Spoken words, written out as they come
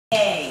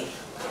Hey,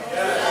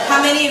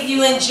 how many of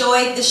you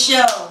enjoyed the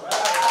show?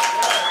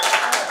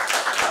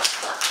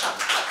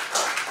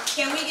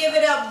 Can we give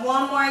it up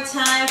one more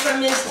time for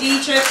Miss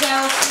Dietra,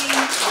 Kelsey?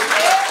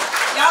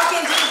 Y'all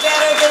can do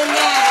better than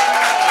that.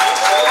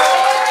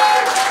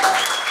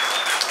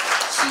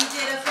 She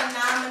did a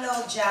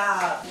phenomenal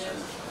job.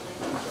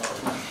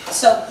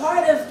 So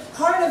part of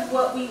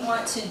what we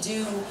want to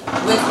do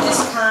with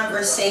this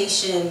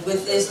conversation,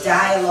 with this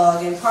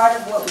dialogue, and part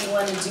of what we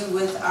want to do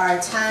with our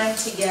time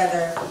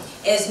together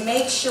is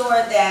make sure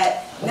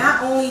that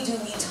not only do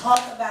we talk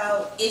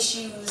about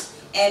issues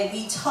and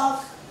we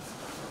talk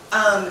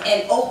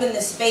and open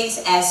the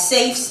space as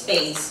safe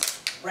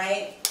space,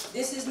 right?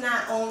 This is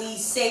not only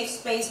safe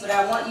space, but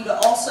I want you to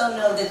also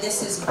know that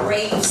this is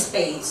brave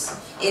space.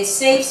 It's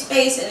safe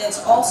space and it's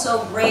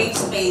also brave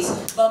space.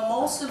 But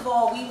most of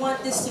all, we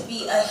want this to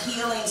be a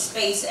healing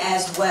space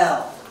as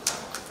well.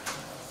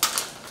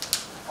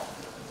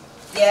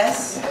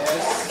 Yes?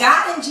 Yes.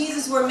 God and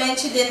Jesus were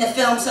mentioned in the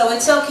film, so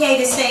it's okay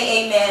to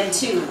say amen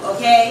too,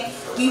 okay?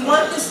 We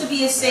want this to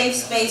be a safe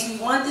space. We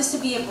want this to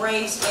be a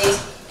brave space.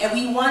 And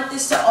we want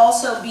this to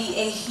also be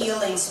a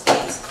healing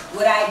space.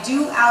 What I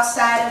do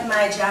outside of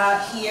my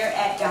job here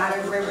at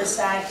Goddard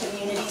Riverside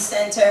Community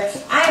Center,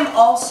 I am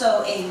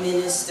also a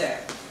minister.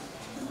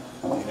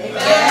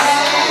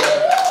 Yes.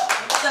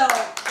 So,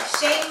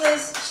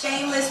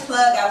 shameless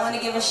plug. I want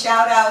to give a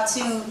shout out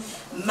to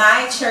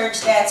my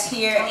church that's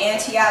here,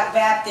 Antioch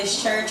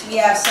Baptist Church. We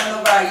have some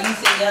of our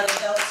youth and young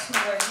adults who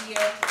are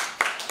here.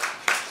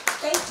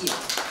 Thank you.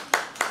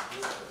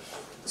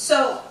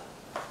 So,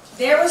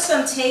 there were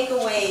some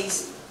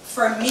takeaways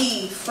for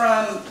me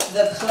from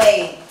the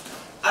play.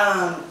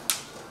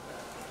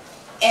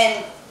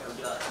 And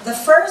the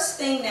first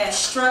thing that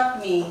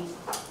struck me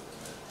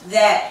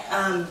that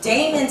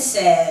Damon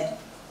said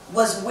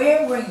was,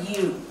 where were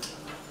you?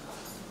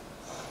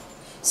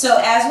 So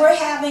as we're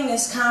having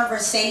this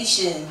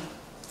conversation,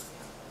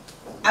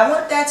 I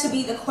want that to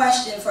be the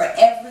question for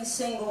every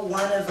single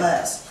one of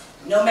us.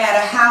 No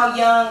matter how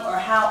young or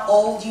how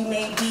old you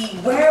may be,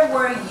 where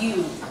were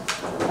you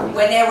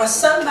when there was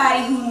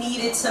somebody who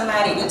needed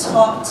somebody to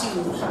talk to,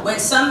 when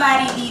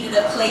somebody needed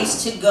a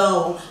place to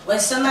go, when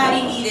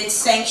somebody needed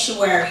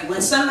sanctuary,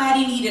 when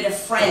somebody needed a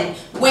friend,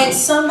 when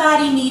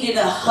somebody needed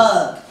a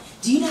hug?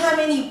 Do you know how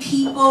many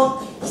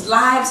people's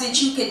lives that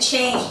you could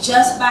change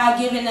just by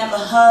giving them a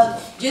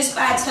hug, just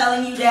by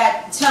telling them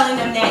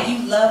that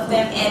you love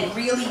them and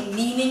really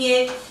meaning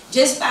it?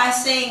 Just by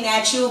saying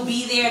that you'll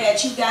be there,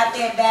 that you got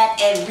their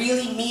back, and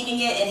really meaning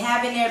it and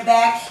having their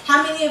back.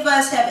 How many of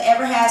us have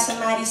ever had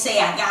somebody say,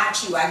 I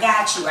got you, I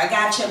got you, I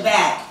got your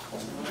back,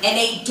 and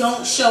they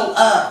don't show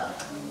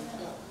up?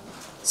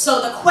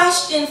 So the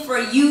question for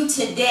you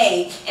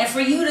today, and for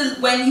you to,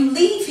 when you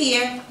leave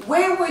here,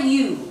 where were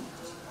you?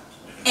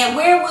 And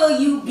where will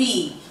you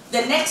be?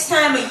 The next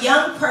time a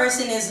young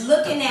person is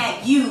looking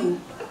at you,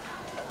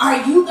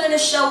 are you going to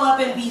show up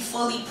and be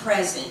fully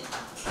present?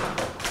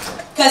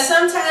 Because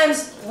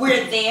sometimes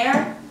we're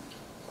there,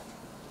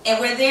 and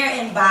we're there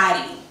in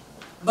body,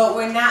 but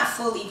we're not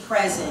fully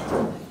present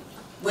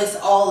with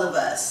all of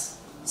us.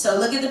 So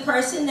look at the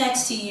person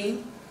next to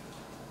you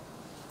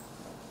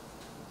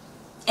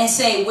and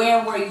say,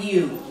 where were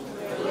you?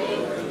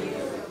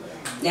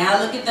 Now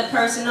look at the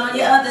person on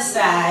your other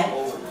side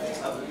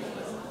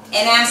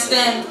and ask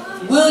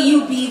them, will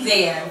you be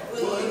there?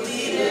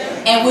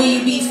 And will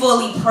you be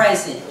fully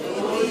present?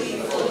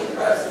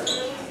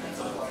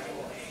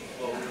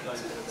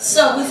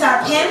 So with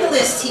our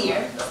panelists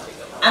here,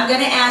 I'm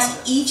going to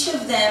ask each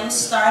of them,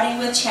 starting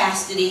with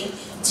Chastity,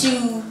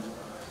 to,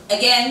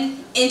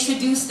 again,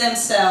 introduce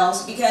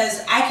themselves,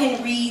 because I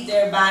can read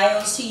their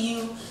bios to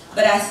you,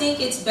 but I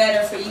think it's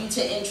better for you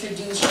to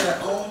introduce your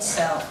own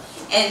self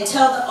and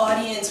tell the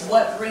audience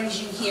what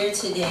brings you here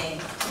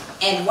today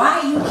and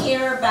why you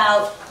care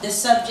about the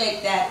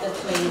subject that the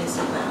play is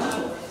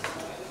about.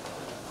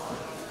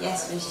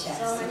 Yes, Ms.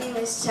 Chastity. So my name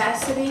is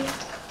Chastity,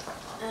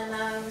 and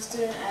I'm a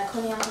student at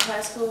Coney Island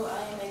High School.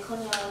 I am a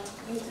Coney Island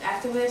youth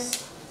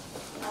activist.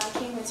 I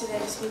came here today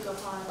to speak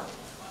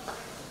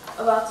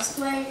about this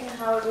play and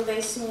how it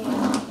relates to me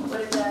and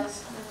what it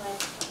does.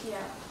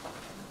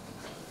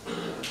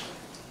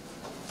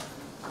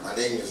 And My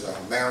name is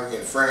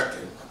Marion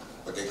Frampton,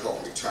 but they call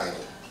me Tiny.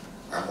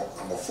 I'm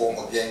a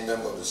former gang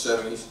member of the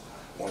 70s,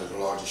 one of the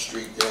largest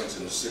street gangs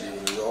in the city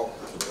of New York,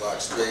 the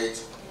Black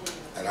Spades.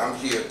 And I'm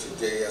here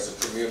today as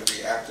a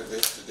community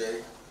activist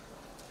today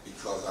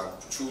because I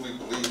truly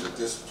believe that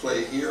this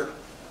play here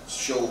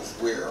shows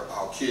where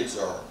our kids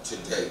are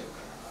today,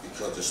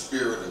 because the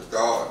spirit of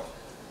God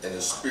and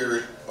the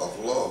spirit of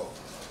love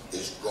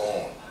is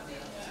gone.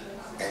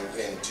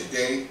 And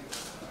today,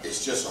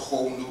 it's just a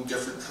whole new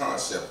different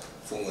concept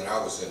from when I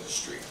was in the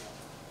street.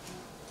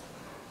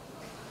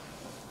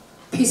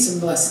 Peace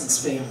and blessings,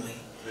 family.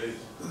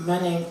 My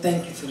name,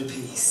 thank you for the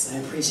peace. I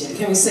appreciate it.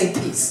 Can we say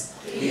peace?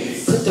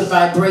 Peace. Put the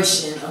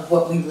vibration of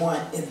what we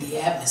want in the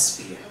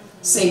atmosphere.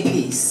 Say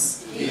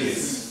peace.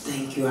 Peace.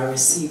 Thank you, I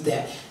received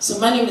that. So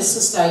my name is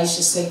Sister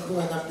Iesha Sekou,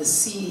 and I'm the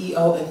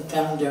CEO and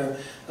founder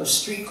of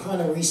Street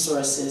Corner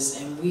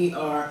Resources, and we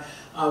are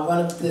one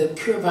of the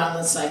pure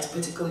violence sites.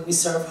 Particularly we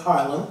serve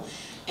Harlem,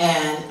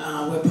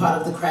 and we're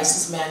part of the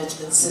crisis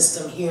management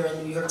system here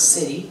in New York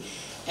City.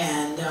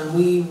 And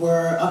we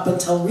were, up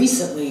until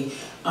recently,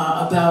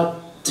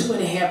 about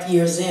 2.5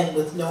 years in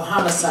with no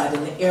homicide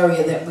in the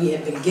area that we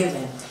had been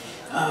given.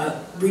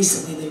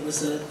 Recently there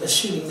was a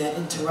shooting that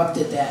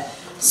interrupted that.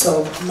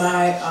 So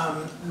my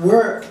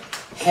work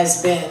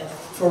has been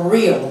for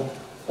real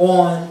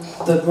on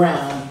the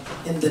ground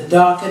in the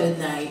dark of the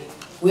night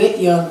with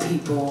young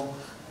people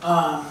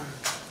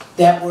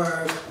that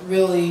were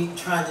really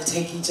trying to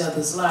take each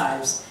other's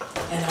lives.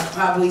 And I've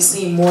probably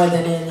seen more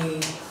than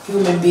any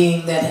human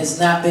being that has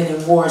not been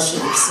in war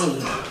should have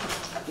seen.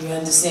 You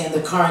understand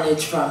the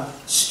carnage from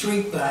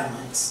street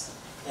violence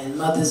and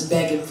mothers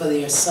begging for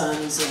their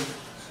sons and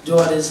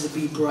daughters to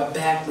be brought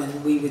back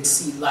when we would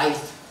see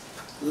life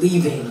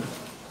leaving.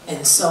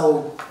 And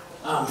so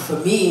for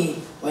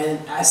me, when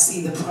I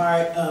see the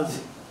part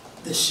of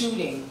the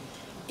shooting,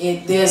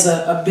 there's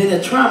a bit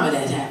of trauma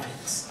that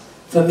happens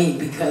for me,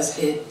 because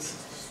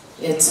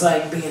it's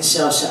like being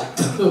shell-shocked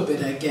a little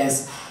bit, I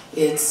guess.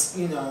 It's,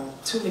 you know,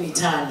 too many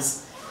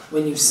times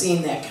when you've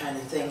seen that kind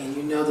of thing and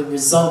you know the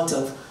result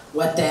of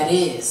what that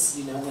is.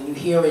 You know, when you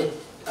hear it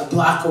a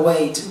block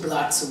away, 2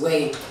 blocks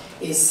away,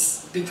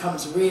 it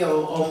becomes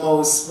real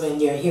almost when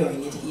you're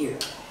hearing it here.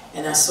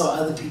 And I saw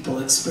other people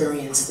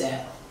experience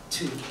that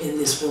too in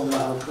this room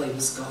while the play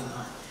was going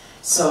on.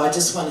 So I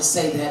just want to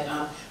say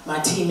that my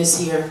team is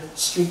here,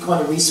 Street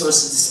Corner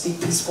Resources, the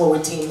Speak Peace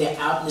Forward team. They're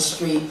out in the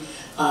street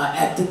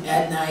at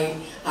night.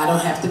 I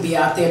don't have to be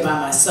out there by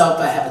myself.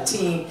 I have a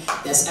team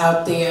that's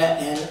out there,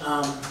 and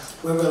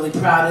we're really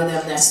proud of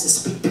them. That's the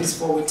Speak Peace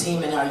Forward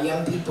team, and our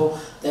young people,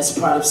 that's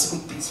part of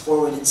Speak Peace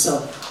Forward. And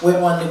so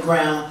we're on the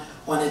ground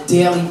on a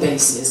daily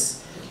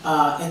basis,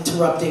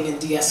 interrupting and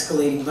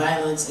de-escalating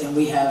violence, and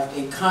we have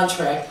a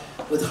contract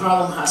with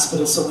Harlem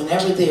Hospital, so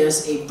whenever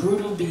there's a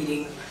brutal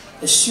beating,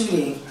 a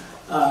shooting,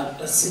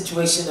 a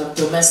situation of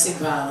domestic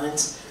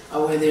violence,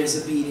 where there's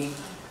a beating,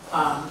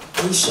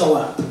 we show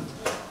up.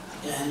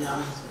 And,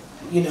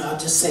 you know, I'll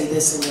just say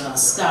this and then I'll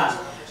stop.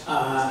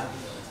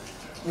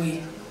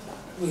 We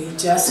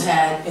just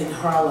had in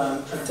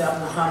Harlem a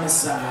double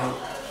homicide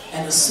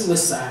and a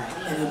suicide,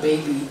 and a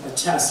baby,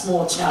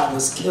 small child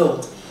was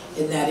killed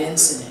in that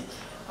incident.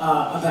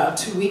 About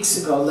 2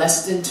 weeks ago,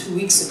 less than 2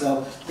 weeks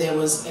ago, there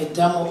was a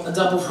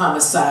double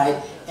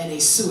homicide and a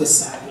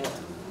suicide.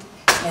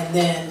 And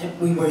then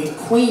we were in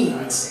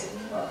Queens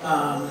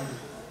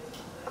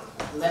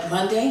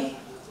Monday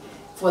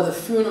for the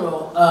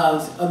funeral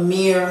of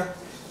Amir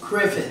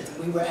Griffith.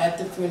 We were at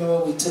the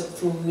funeral, we took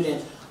food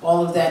and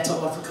all of that to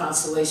offer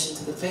consolation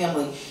to the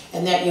family.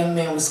 And that young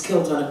man was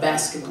killed on a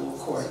basketball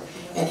court,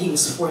 and he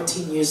was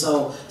 14 years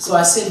old. So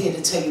I sit here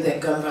to tell you that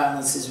gun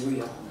violence is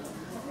real.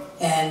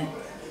 And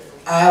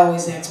I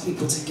always ask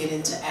people to get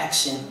into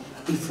action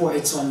before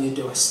it's on your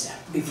doorstep,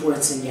 before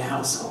it's in your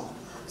household.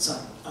 So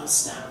I'll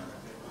stop.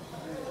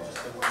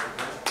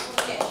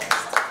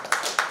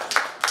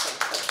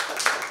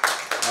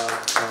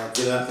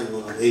 Good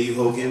afternoon, I'm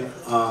Hogan.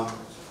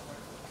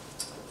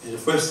 And the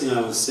first thing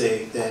I would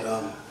say that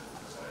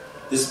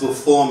this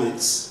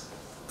performance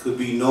could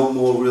be no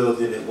more real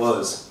than it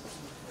was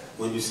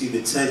when you see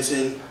the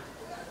tension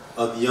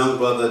of the young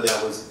brother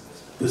that was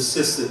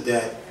persistent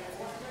that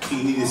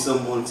he needed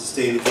someone to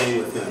stay in the game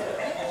with him.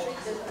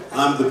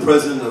 I'm the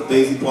president of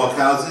Daisy Park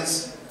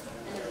Houses.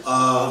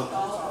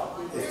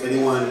 If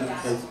anyone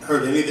has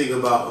heard anything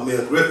about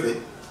Amir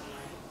Griffith,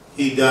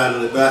 he died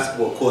on the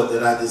basketball court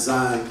that I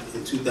designed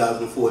in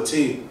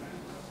 2014.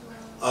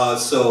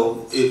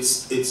 So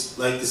it's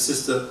like the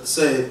sister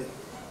said,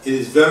 it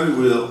is very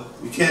real.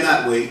 We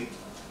cannot wait.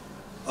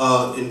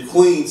 In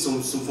Queens,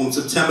 from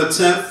September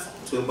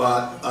 10th to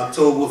about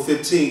October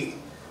 15th,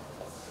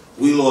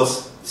 we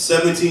lost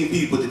 17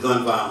 people to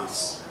gun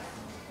violence.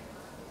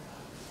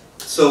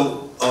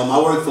 So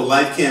I work for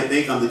Life Camp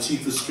Inc. I'm the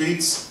chief of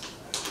streets,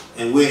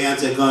 and we're an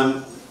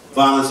anti-gun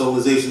violence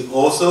organization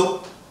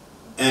also.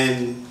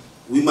 And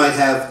we might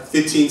have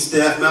 15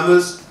 staff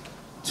members.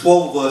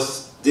 12 of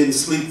us didn't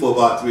sleep for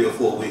about 3 or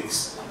 4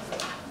 weeks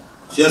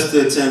just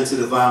to attend to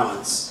the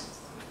violence.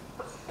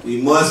 We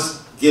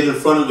must get in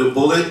front of the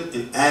bullet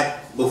and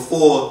act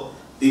before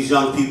these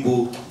young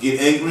people get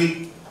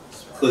angry,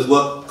 because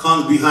what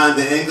comes behind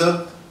the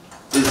anger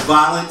is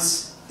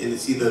violence, and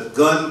it's either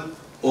gun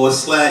or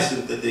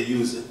slashing that they're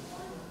using.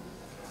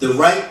 The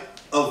right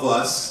of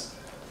us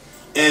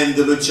and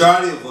the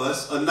majority of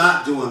us are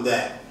not doing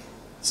that.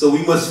 So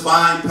we must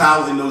find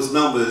power in those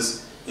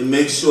numbers and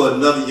make sure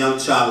another young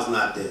child is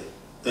not dead.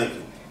 Thank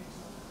you.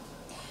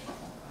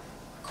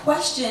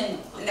 Question,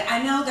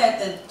 I know that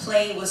the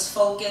play was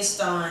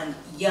focused on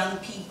young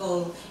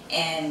people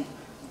and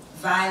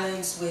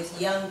violence with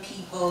young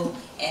people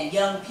and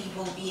young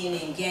people being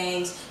in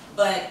gangs,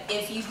 but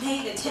if you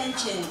paid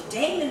attention,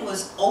 Damon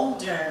was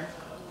older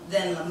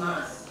than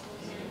Lamont.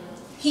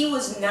 He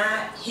was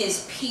not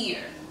his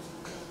peer.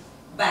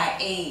 by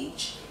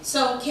age.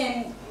 So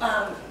can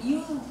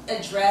you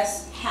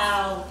address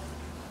how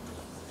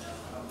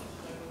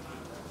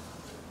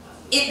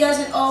it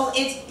doesn't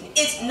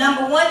it's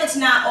number one, it's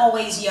not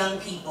always young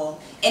people,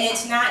 and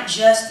it's not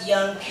just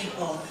young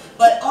people,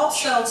 but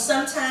also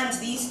sometimes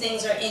these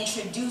things are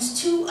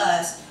introduced to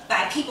us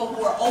by people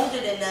who are older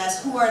than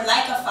us, who are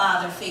like a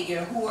father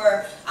figure, who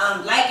are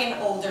like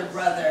an older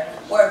brother,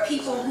 or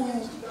people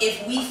who,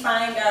 if we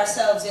find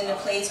ourselves in a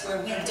place where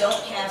we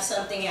don't have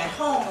something at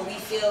home, or we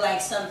feel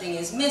like something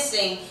is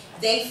missing,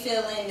 they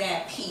fill in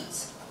that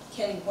piece.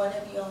 Can one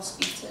of you all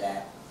speak to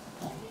that?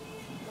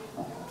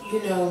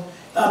 You know,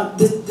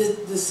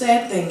 the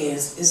sad thing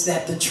is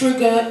that the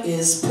trigger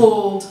is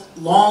pulled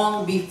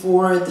long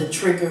before the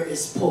trigger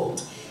is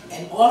pulled.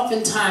 And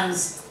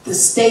oftentimes the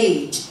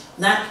stage,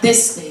 not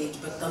this stage,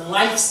 but the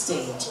life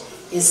stage,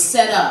 is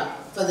set up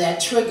for that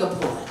trigger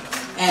pulling.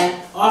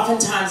 And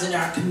oftentimes in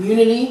our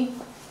community,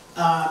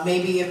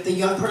 maybe if the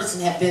young person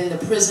had been in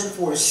the prison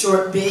for a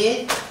short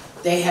bid,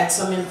 they had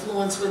some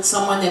influence with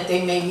someone that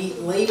they may meet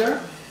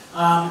later.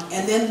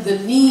 And then the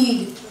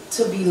need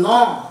to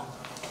belong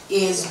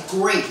is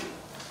great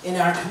in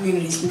our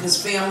communities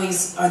because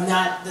families are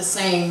not the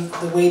same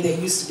the way they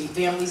used to be.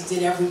 Families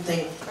did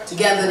everything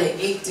together. They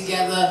ate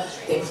together.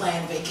 They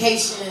planned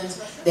vacations.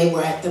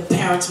 The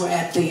parents were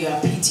at the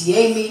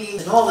PTA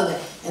meetings and all of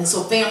that. And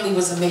so family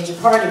was a major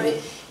part of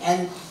it.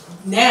 And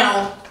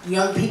now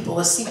young people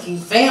are seeking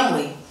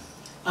family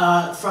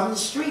from the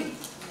street.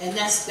 And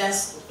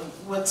that's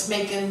what's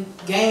making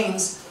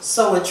gangs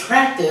so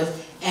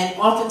attractive and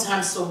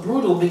oftentimes so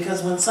brutal,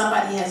 because when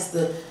somebody has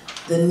the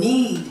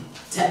need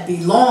to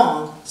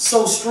belong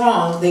so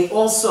strong, they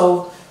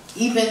also,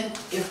 even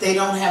if they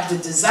don't have the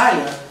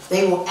desire,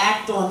 they will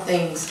act on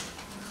things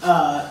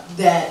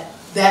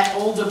that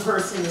older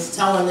person is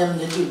telling them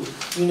to do.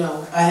 You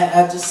know,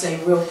 I'll just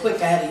say real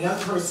quick, I had a young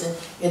person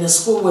in a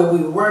school where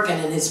we were working,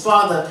 and his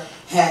father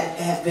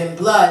had been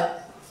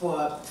blood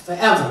for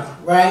forever,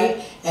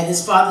 right? And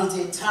his father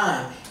did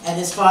time. And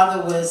his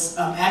father was,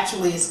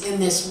 actually is in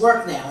this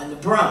work now in the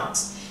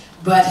Bronx.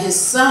 But his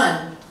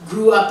son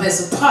grew up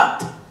as a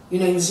pup. You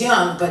know, he was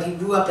young, but he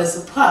grew up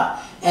as a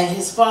pup. And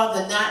his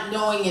father, not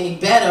knowing any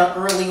better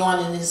early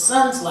on in his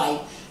son's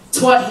life,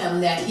 taught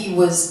him that he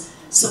was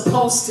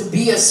supposed to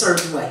be a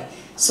certain way.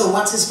 So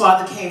once his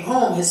father came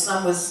home, his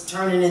son was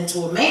turning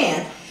into a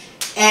man,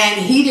 and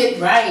he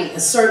did right a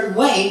certain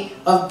way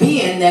of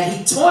being that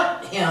he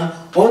taught him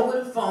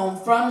over the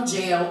phone, from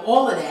jail,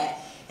 all of that.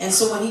 And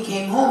so when he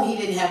came home, he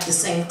didn't have the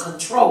same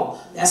control.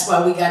 That's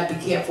why we got to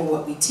be careful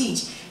what we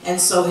teach. And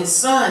so his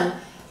son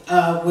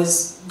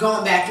was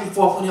going back and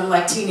forth with him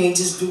like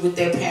teenagers do with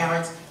their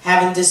parents,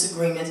 having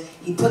disagreements.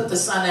 He put the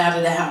son out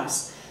of the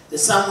house. The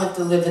son went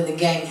to live in the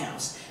gang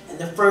house. And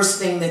the first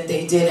thing that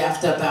they did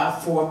after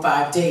about 4 or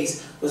 5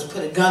 days was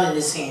put a gun in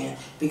his hand,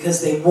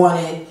 because they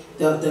wanted,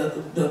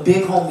 the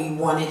big homie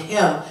wanted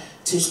him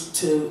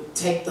to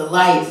take the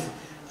life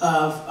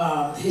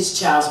of his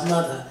child's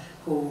mother,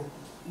 who,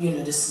 you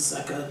know, this is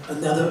like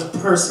another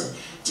person,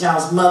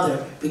 child's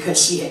mother,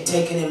 because she had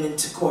taken him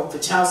into court for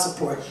child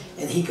support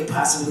and he could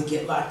possibly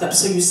get locked up.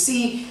 So you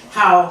see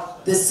how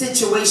the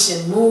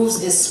situation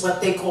moves. It's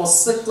what they call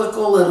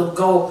cyclical. It'll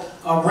go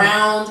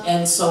around.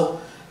 And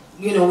so,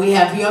 you know, we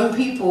have young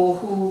people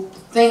who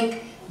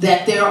think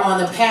that they're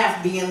on a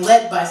path being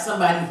led by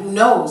somebody who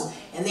knows,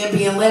 and they're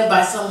being led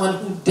by someone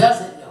who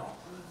doesn't know,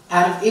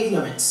 out of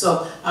ignorance.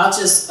 So I'll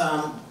just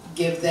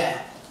give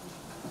that.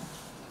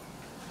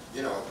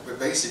 You know, but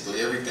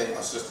basically everything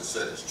my sister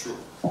said is true.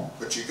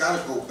 But you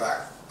got to go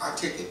back. I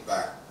take it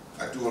back.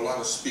 I do a lot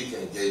of speaking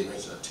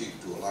engagements. I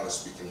do a lot of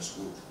speaking in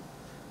schools.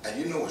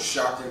 And you know what's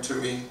shocking to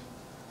me?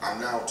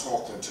 I'm now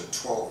talking to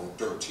 12 and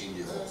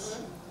 13-year-olds.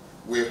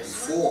 Where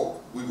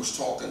before we was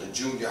talking to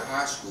junior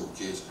high school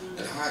kids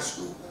in high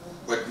school.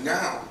 But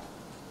now,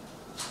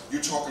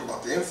 you're talking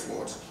about the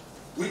influence.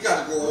 We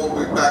got to go all the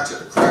way back to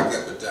the crack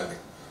epidemic,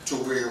 to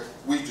where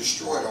we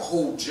destroyed a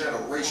whole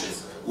generation,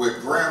 where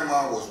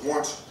grandma was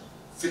once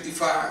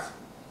 55,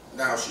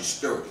 now she's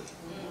 30.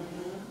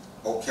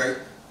 Okay?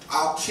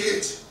 Our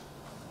kids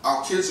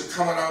are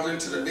coming out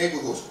into the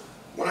neighborhoods.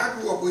 When I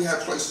grew up, we had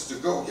places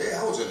to go.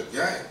 Yeah, I was in a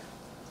gang.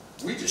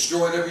 We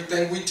destroyed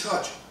everything we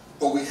touched.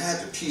 But we had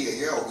the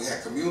PAL, we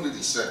had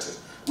community centers,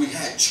 we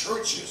had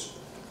churches,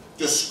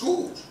 the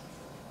schools.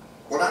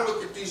 When I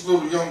look at these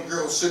little young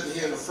girls sitting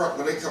here in the front,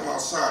 when they come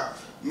outside,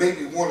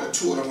 maybe 1 or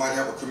 2 of them might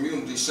have a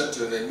community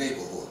center in their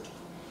neighborhood.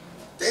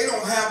 They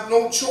don't have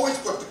no choice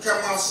but to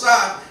come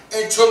outside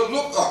and to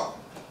look up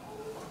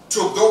to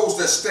those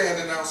that's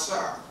standing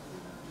outside.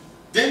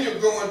 Then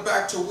you're going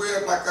back to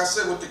where, like I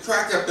said, with the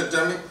crack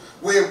epidemic,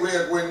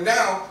 where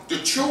now the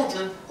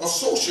children are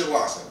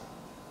socializing.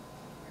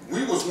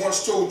 We was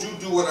once told, you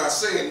do what I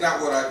say and not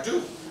what I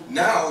do.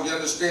 Now, you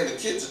understand, the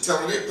kids are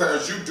telling their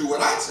parents, you do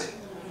what I say.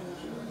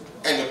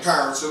 And the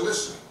parents are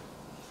listening.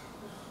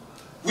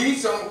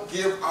 We don't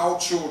give our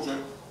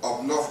children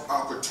enough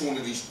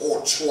opportunities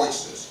or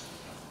choices.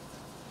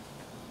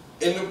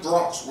 In the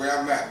Bronx, where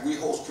I'm at, we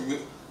host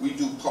we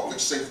do public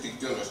safety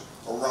dinners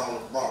around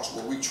the Bronx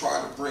where we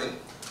try to bring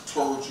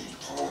clergy,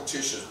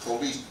 politicians,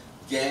 police,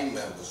 gang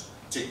members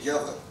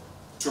together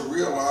to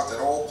realize that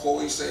all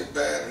police ain't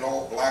bad and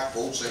all black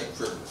folks ain't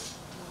criminals.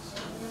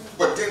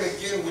 But then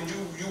again,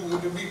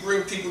 when we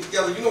bring people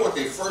together, you know what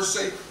they first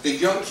say? The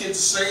young kids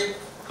say,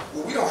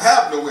 well, we don't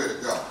have nowhere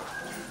to go.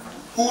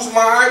 Who's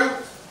my idol?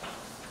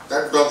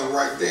 That brother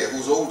right there,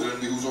 who's older than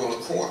me, who's on the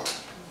corner,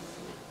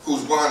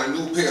 who's buying a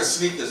new pair of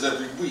sneakers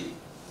every week,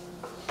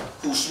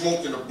 who's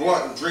smoking a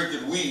blunt and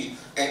drinking weed,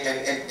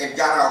 and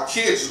got our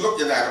kids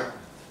looking at him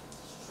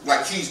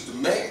like he's the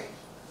man.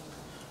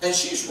 And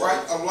she's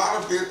right. A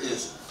lot of it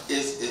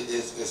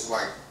is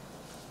like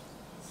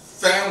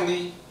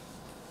family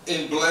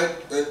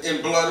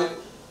blooded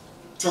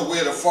to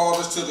where the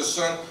father's to the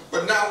son.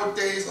 But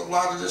nowadays, a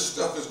lot of this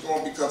stuff is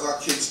going because our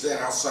kids stand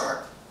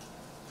outside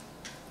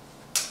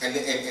and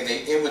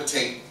they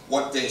imitate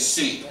what they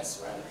see.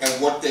 That's right.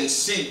 And what they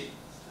see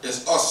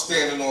is us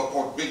standing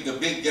on the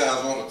big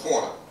guys on the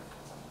corner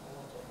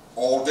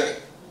all day.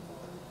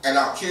 And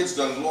our kids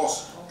done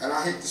lost, and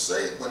I hate to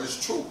say it, but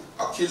it's true,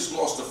 our kids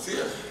lost the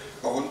fear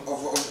of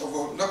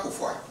a knuckle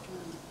fight.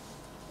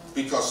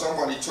 Because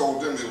somebody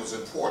told them it was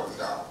important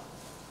now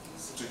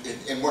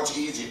and much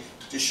easier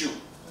to shoot.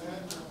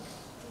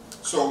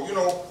 So, you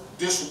know,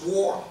 this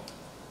war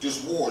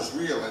is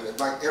real, and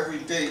like every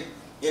day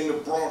in the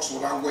Bronx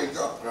when I wake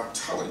up, and I'm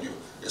telling you,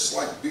 it's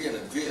like being in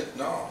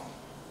Vietnam.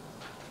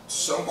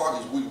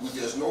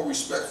 There's no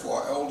respect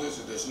for our elders,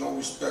 and there's no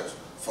respect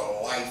for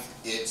life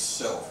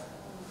itself.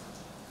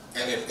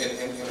 And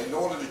in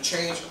order to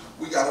change,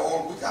 we got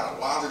a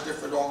lot of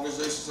different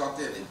organizations out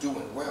there. They're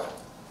doing well,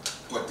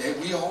 but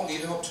we all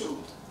need help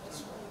too,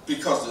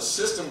 because the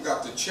system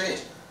got to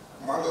change.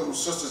 My little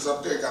sisters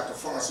up there got to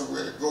find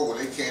somewhere to go where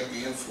they can't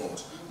be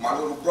influenced. My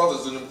little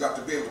brothers and them got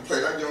to be able to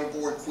play. That young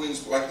boy in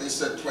Queens, like they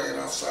said, playing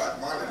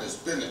outside, minding his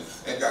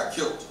business, and got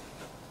killed.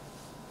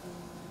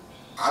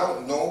 I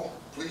don't know.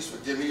 Please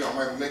forgive me. I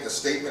might make a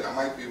statement. I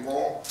might be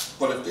wrong.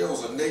 But if there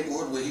was a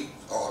neighborhood where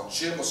or a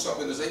gym or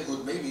something in his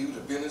neighborhood, maybe he would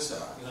have been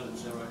inside.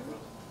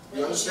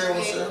 You understand what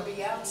I'm saying?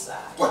 Be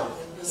outside. But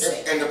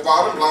and the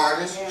bottom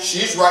line is,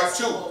 she's right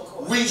too.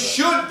 We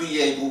should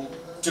be able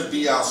to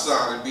be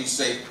outside and be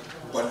safe.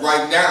 But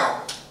right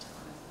now,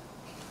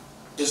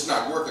 it's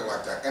not working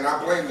like that. And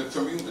I blame the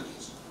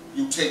communities.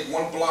 You take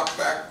one block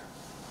back,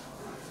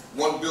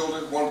 one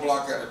building, one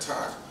block at a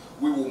time.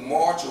 We will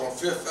march on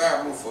 5th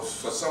Avenue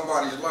for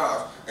somebody's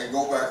life and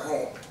go back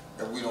home,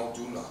 and we don't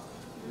do nothing.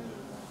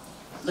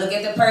 Look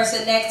at the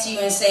person next to you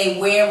and say,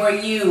 where were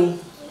you?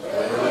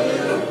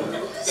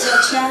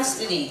 So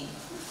Chastity,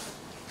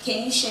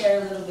 can you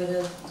share a little bit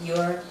of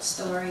your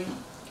story?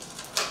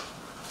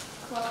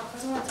 Well,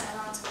 first I want to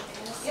add on to what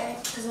Dana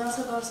said, because it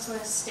also goes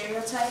towards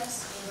stereotypes.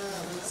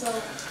 So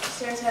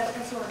stereotypes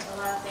influence a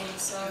lot of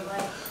things. So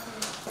like,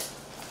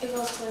 it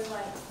goes towards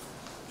like,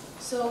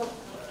 so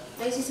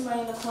they see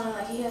somebody in the corner,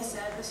 like he has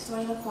said, they see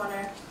somebody in the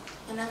corner,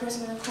 and that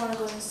person in the corner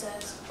goes and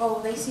says,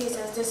 oh, they see it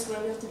as this way,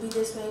 we have to be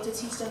this way to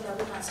teach them that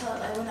we're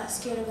not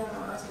scared of them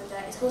or anything like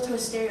that. It goes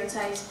towards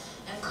stereotypes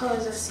and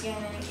colors of skin,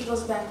 and it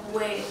goes back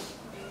way,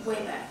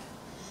 way back.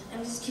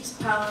 And it just keeps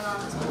piling on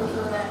because people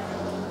feel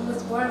that we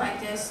was born like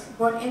this,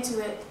 born into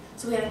it,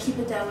 so we gotta keep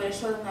it that way to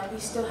show them that we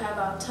still have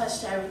our touch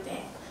to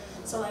everything.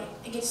 So like,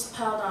 it gets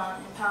piled on,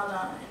 and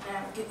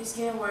now it's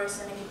getting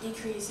worse, and it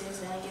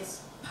decreases, and it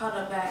gets piled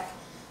up back.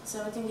 So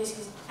everything just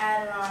gets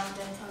added on, and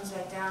then it comes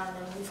back down, and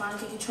then when we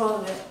finally get control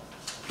of it,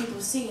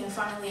 people see and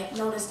finally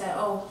notice that,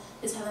 oh,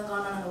 this hasn't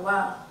gone on in a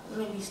while, let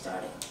me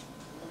restart it.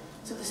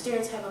 So the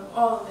stereotype of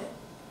all of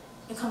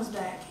it comes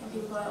back, and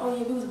people are like, oh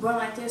yeah, we was born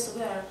like this, so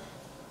we gotta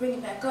bring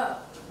it back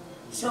up,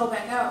 show it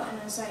back out,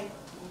 and it's like,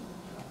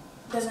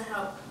 doesn't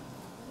help.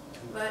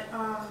 But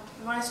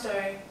my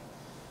story,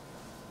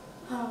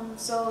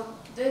 so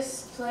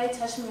this play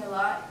touched me a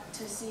lot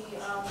to see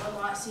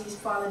when Watsy's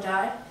father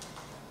died.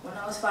 When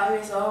I was 5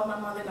 years old, my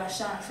mother got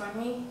shot in front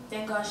of me.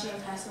 Thank God she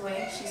didn't pass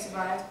away, she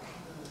survived.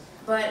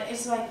 But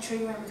it's like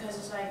triggering because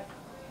it's like,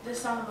 the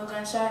sound of a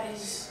gunshot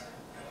is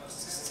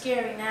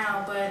scary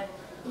now, but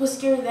it was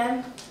scary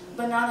then.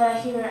 But now that I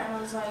hear it, I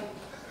was like,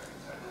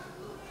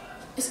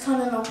 it's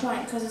kind of no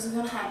point because it's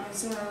going to happen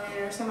sooner or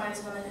later. Somebody's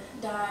going to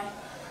die.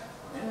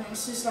 And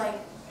it's just like,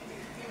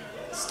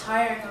 it's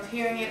tiring of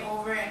hearing it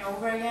over and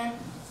over again.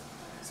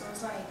 So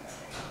it's like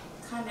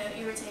kind of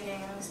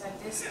irritating. And it's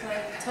like this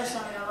play touched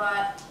on it a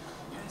lot.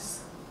 And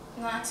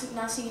it's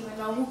not to even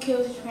know who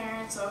killed your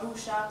parents or who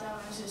shot them.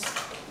 It's just,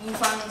 when you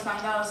finally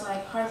find out, it's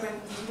like heartbreaking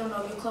because you don't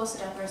know if you're close to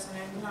that person or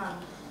you're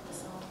not.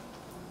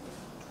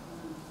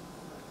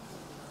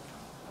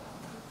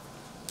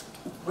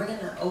 We're going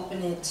to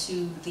open it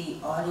to the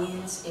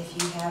audience. If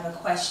you have a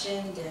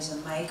question, there's a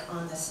mic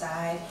on the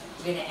side.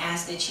 We're going to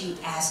ask that you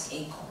ask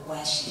a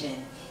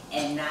question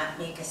and not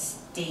make a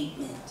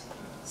statement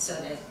so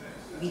that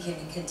we can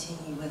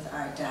continue with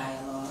our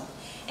dialogue.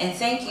 And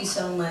thank you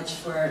so much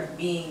for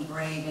being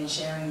brave and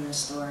sharing your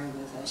story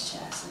with us,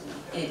 Chastity.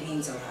 It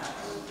means a lot.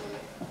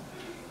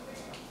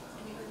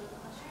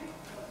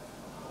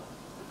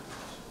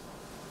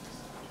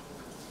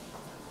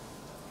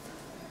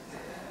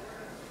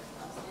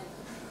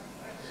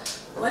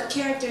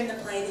 character in the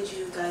play did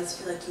you guys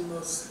feel like you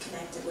most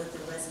connected with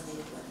and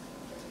resonated with?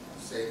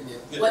 Say it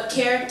again. What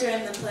character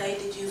in the play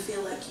did you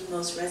feel like you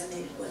most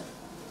resonated with?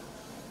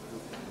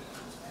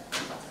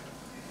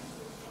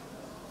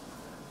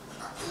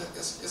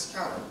 It's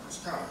kind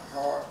of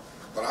hard,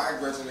 but I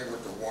resonate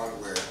with the one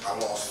where I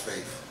lost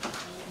faith.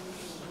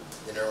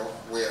 You know,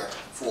 where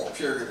for a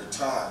period of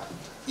time,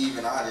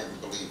 even I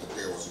didn't believe that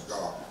there was a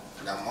God.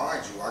 Now,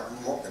 mind you, I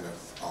grew up in a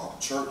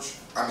church,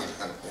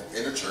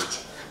 in a church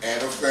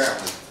and a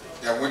family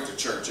that went to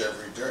church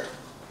every day.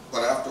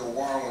 But after a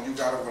while, when I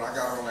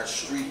got on that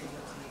street,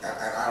 and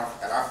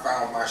I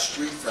found my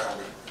street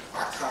family,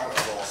 I kind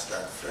of lost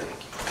that faith.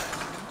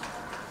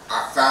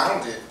 I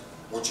found it,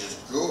 which is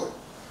good,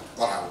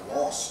 but I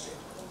lost it.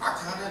 I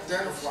kind of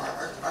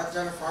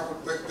identify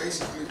with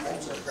basically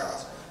most of the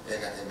guys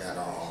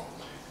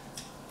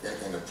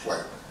in the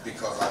play,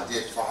 because I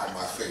did find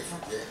my faith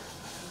again.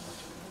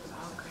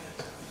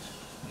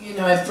 You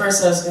know, at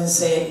first I was going to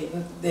say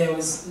there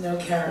was no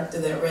character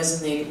that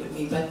resonated with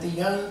me, but the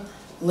young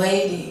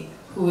lady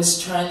who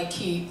was trying to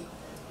keep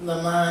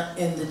Lamont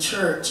in the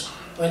church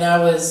when I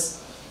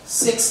was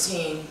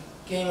 16,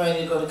 getting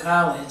ready to go to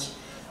college,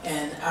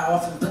 and I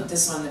often put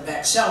this on the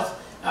back shelf.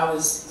 I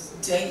was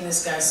dating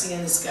this guy,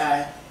 seeing this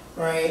guy,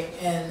 right,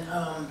 and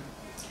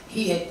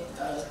he had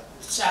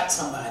shot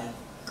somebody,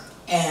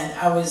 and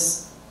I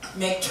was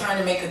trying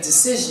to make a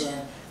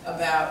decision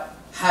about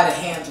how to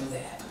handle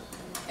that.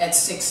 At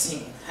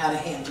 16, how to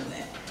handle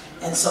that.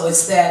 And so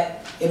it's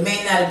that, it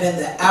may not have been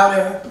the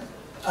outer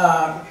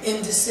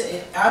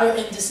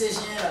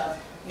indecision of,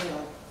 you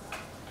know,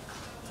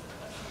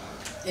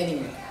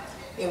 anyway,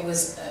 it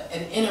was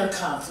an inner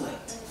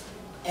conflict.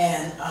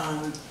 And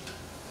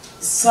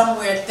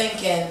somewhere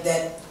thinking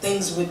that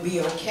things would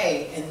be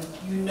okay, and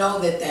you know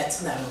that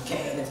that's not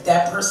okay. And if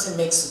that person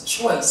makes a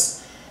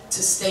choice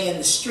to stay in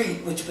the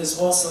street, which was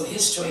also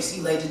his choice,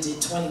 he later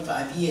did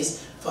 25 years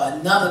for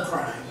another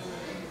crime.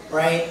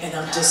 Right, and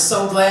I'm just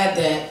so glad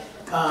that,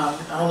 I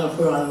don't know if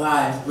we're on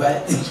live,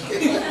 but,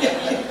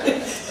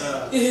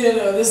 you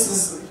know, this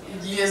is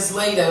years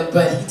later,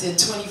 but he did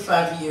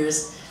 25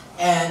 years,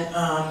 and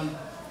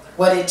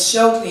what it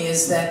showed me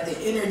is that the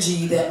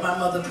energy that my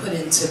mother put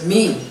into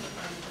me,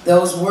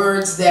 those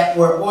words that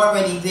were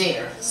already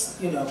there,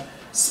 you know,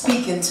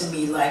 speaking to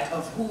me like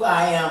of who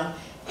I am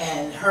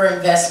and her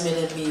investment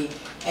in me,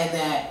 and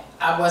that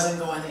I wasn't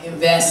going to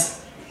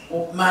invest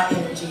my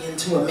energy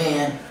into a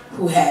man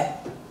who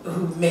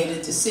made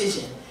a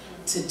decision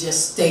to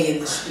just stay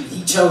in the street.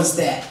 He chose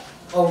that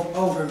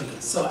over me,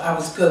 so I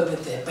was good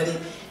with it. But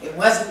it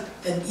wasn't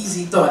an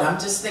easy thought. I'm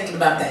just thinking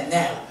about that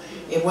now.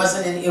 It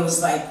wasn't, it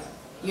was like,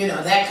 you know,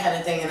 that kind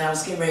of thing, and I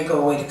was getting ready to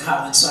go away to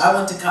college. So I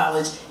went to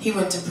college, he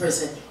went to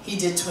prison, he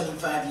did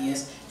 25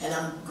 years, and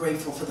I'm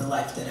grateful for the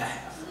life that I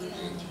have.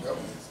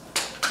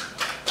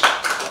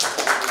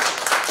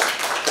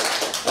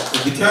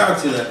 The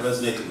character that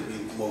resonated with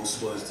me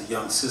most was the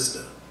young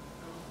sister.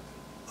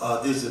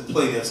 There's a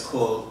play that's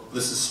called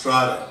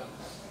Lysistrata,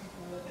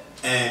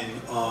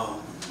 and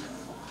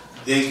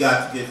they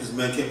got together because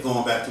men kept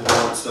going back to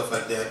war and stuff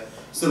like that.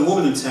 So the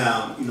woman in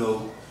town, you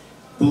know,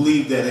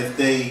 believed that if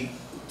they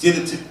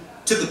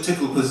took a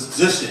particular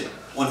position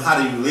on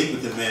how they relate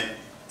with the men,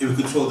 it would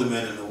control the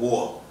men in the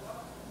war.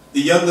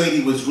 The young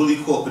lady was really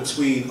caught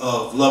between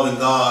of loving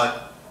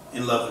God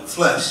and loving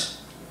flesh,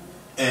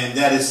 and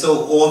that is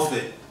so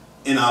often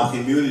in our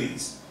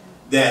communities,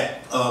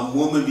 that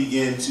women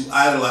begin to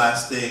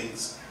idolize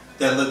things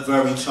that look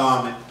very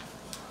charming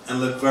and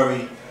look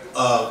very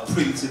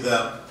pretty to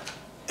them.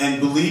 And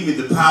believe me,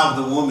 the power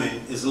of the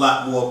woman is a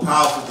lot more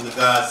powerful than the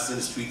guys that's in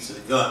the streets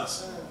and the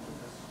guns.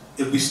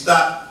 If we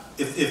stop,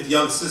 if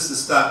young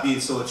sisters stop being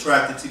so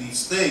attracted to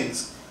these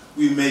things,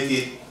 we make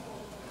it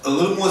a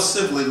little more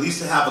simple, at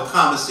least to have a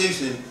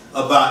conversation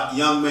about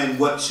young men,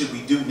 what should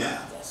we do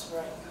now? That's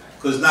right.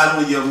 Because not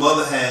only your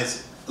mother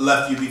has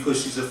left you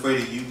because she's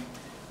afraid of you,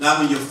 not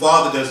when your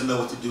father doesn't know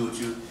what to do with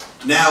you.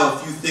 Now,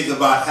 if you think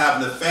about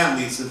having a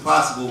family, it's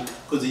impossible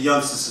because the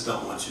young sisters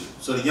don't want you.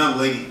 So the young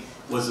lady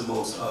was the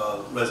most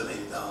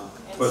resonating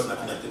person I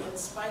connected with. And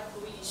Spike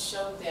Lee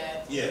showed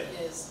that in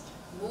his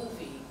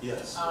movie.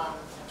 Yes. I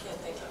can't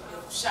think of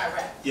it.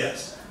 Chirac.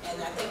 Yes.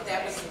 And I think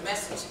that was the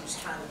message he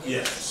was trying to get,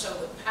 yes, to show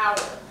the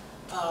power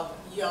of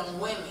young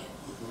women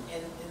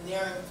and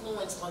their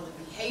influence on the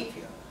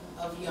behavior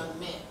of young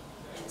men.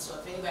 And so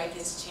if anybody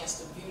gets a chance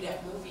to view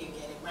that movie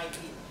again, it might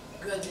be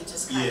good to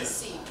just kind of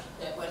see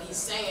that what he's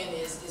saying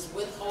is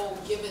withhold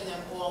giving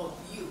them all of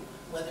you,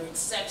 whether it's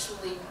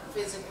sexually,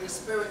 physically,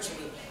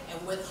 spiritually,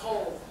 and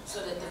withhold so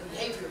that the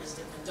behavior is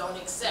different. Don't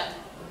accept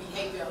the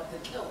behavior of the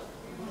killer.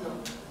 You know,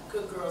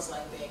 good girls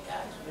like bad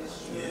guys.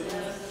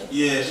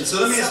 Yeah. And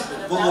so let me ask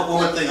one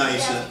more thing,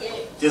 Iesha.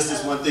 Just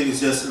this one thing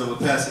is just, and I'm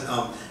gonna pass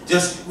it.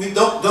 Just we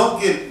don't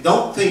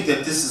think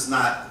that this is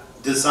not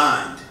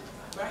designed.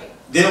 Right.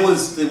 There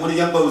was when the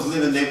young boy was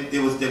living, they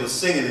were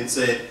singing and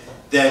said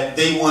that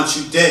they want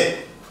you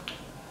dead.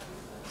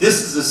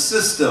 This is a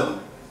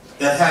system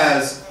that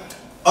has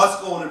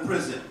us going to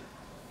prison,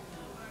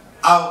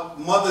 our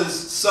mothers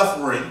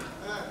suffering,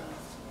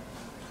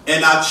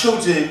 and our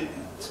children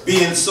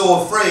being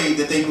so afraid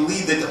that they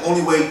believe that the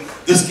only way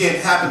this can't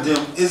happen to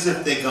them is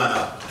if they gun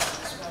up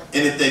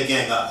and if they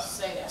gang up.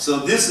 So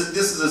this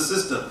is a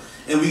system,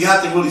 and we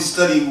have to really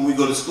study when we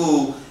go to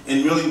school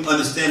and really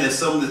understand that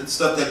some of the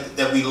stuff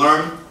that we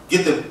learn,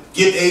 get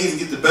A's and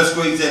get the best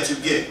grades that you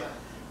get.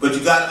 But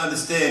you got to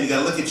understand, you got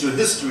to look at your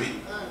history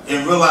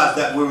and realize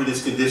that we're in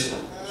this condition.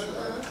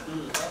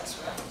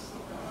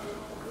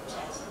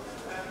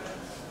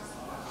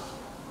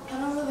 I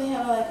don't really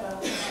have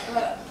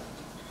like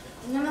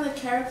none of the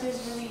characters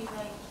really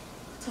like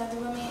connected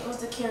with me. It was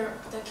the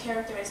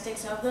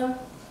characteristics of them,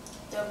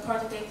 the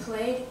part that they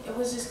played. It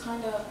was just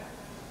kind of,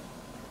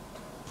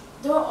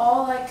 they were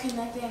all like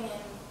connecting and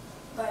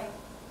like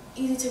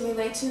easy to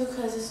relate to,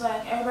 because it's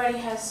like everybody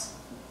has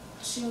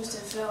shoes to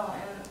fill,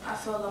 and I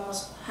filled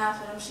almost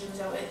half of them shoes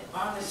that were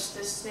on the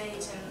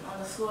stage and on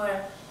the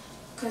floor,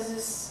 because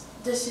it's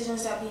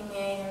decisions that we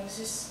made, and it's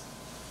just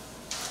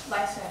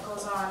life that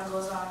goes on and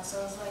goes on.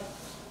 So it's like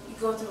you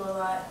go through a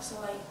lot. So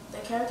like the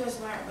characters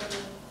weren't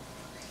really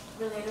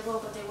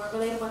relatable, but they were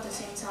relatable at the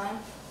same time.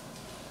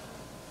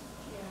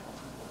 Yeah.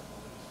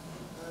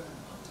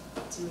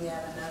 Do we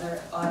have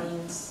another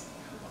audience?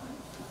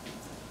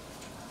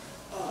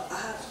 I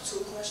have 2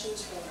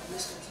 questions for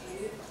Mr.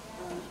 Kennedy.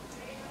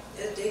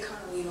 They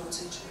kind of lead on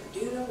to each other. Do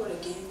you know what a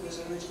game was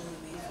originally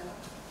made for?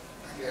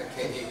 I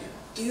can't hear you.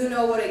 Do you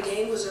know what a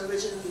game was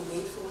originally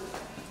made for?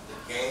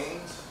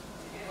 Games?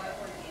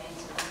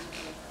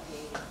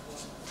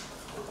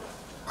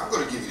 I'm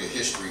going to give you the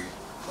history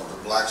of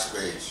the black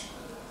space,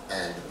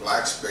 and the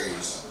black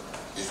space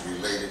is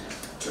related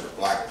to the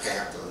Black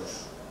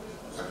Panthers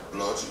and the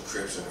Bloods and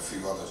Crips and a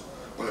few others.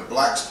 When the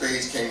black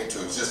space came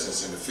into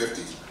existence in the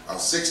 50s, or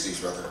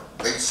 60s rather,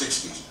 late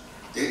 60s,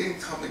 they didn't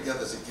come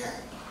together as a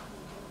gang.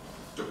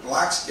 The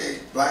black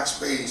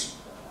space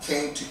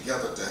came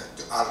together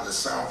out of the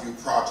Soundview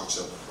projects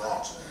of the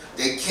Bronx.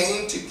 They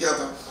came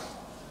together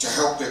to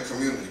help their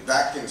community.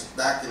 Back in the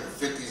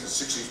 50s and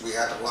 60s, we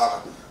had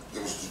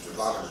there was a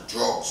lot of the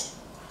drugs.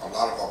 A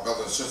lot of our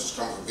brothers and sisters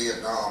coming from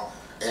Vietnam,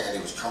 and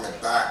it was coming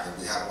back, and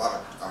we had a lot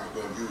of, I'm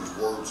going to use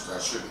words that I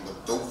shouldn't,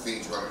 but dope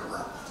fiends running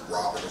around,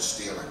 robbing and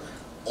stealing.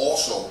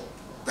 Also,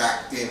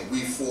 back then,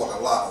 we fought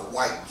a lot of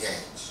white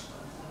gangs.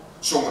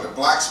 So when the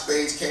black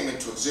spades came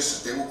into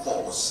existence, they were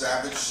called a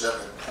Savage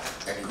Seven.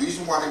 And the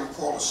reason why they were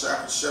called a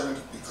Savage Seven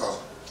is because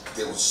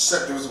there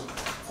was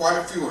quite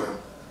a few of them,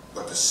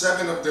 but the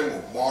 7 of them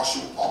were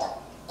martial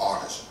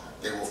artists.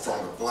 They were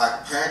from the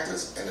Black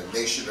Panthers and the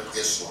Nation of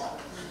Islam.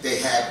 They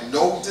had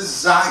no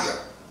desire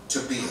to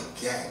be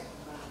a gang.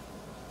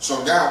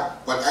 So now,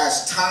 but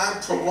as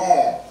time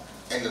prolonged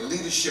and the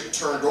leadership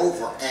turned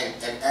over,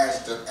 and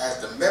as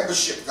the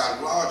membership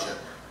got larger,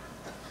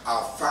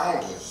 our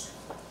founders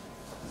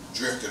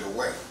drifted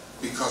away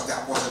because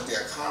that wasn't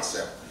their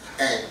concept.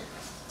 And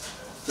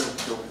the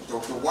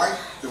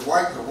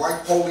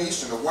white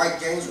police and the white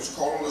gangs was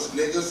calling us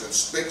niggas and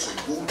spicks and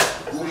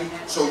booty.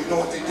 So you know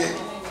what they did?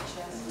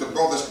 The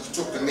brothers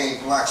took the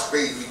name Black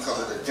Spade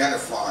because it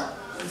identified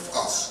with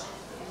us.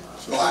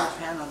 Black,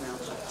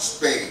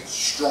 spade,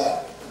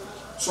 strong.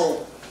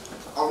 So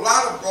a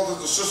lot of brothers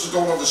and sisters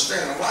don't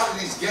understand. A lot of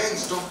these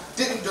gangs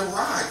did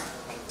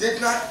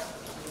not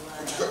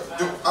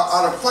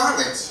out of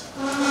violence.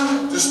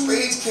 The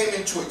Spades came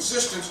into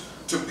existence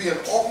to be an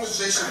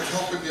organization of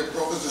helping their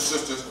brothers and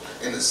sisters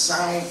in the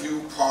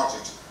Soundview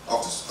projects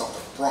of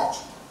the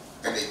Bronx.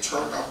 And they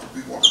turned out to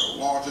be one of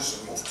the largest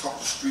and most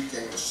toughest street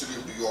gangs in the city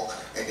of New York,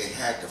 and they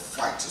had to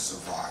fight to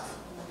survive.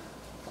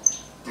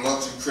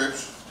 Bloods and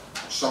Crips,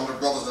 some of the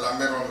brothers that I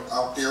met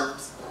out there,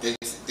 they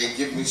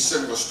give me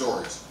similar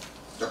stories.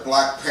 The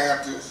Black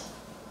Panthers,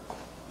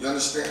 you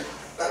understand?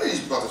 None of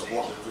these brothers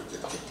wanted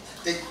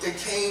to, they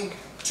came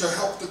to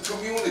help the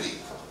community.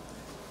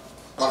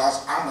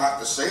 But I'm not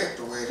to say it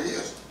the way it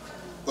is.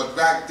 But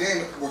back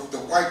then, with the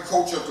white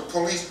culture of the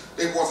police,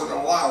 they wasn't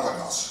allowing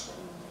us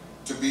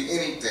to be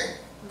anything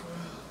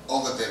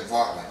other than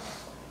violent.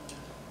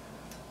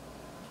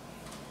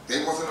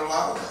 They wasn't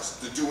allowing us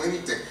to do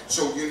anything.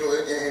 So, you know,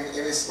 and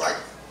it's like,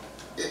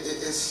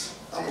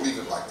 I'm gonna leave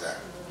it like that.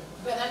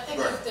 But I think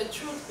if the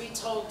truth be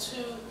told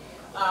too,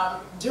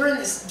 during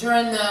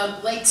the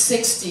late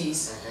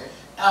 60s,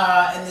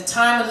 in the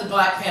time of the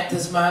Black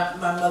Panthers, my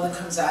mother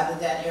comes out of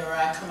that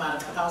era, I come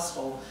out of a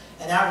household,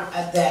 and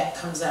that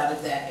comes out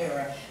of that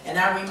era. And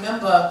I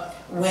remember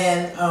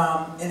when,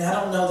 and I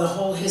don't know the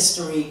whole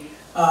history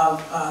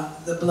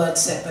of the blood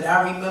set, but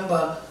I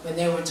remember when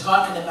they were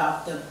talking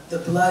about the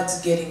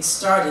Bloods getting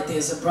started.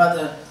 There's a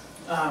brother,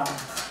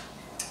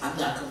 I'm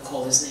not going to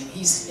call his name,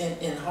 he's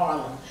in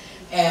Harlem,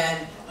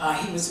 and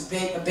he was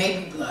a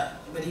baby blood,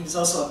 but he was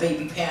also a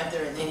baby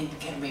Panther, and then he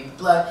became a baby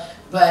blood.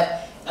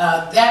 But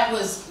that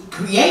was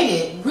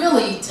created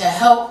really to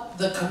help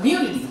the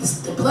community.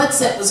 The blood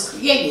set was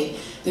created,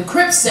 the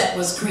Crip set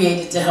was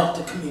created to help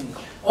the community.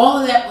 All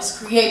of that was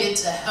created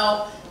to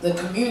help the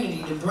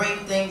community, to bring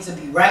things, to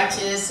be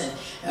righteous and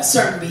a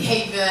certain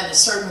behavior and a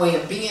certain way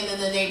of being in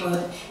the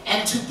neighborhood,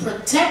 and to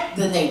protect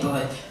the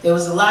neighborhood. There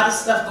was a lot of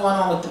stuff going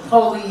on with the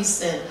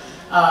police, and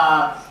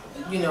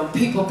you know,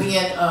 people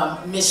being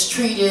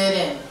mistreated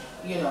and,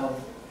 you know,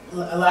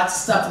 lots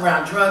of stuff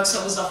around drugs.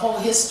 So it was a whole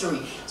history.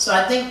 So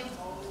I think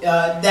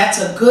that's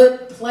a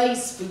good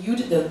place for you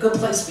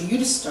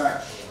to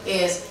start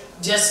is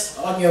just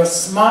on your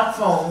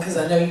smartphone, because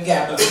I know you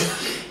got one,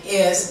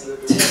 is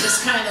to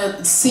just kind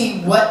of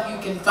see what you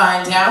can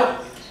find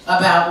out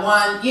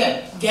about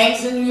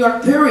gangs in New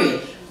York,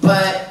 period.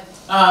 But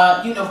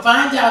you know,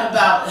 find out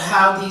about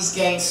how these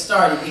gangs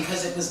started,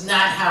 because it was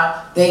not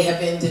how they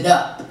have ended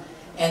up.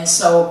 And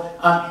so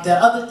the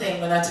other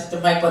thing, when I took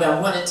the mic, what I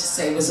wanted to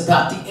say was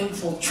about the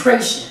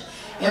infiltration.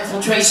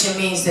 Infiltration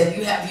means that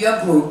you have your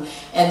group,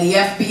 and the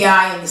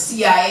FBI and the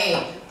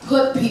CIA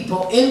put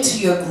people into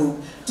your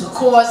group to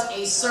cause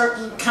a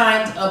certain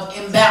kind of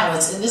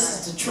imbalance, and this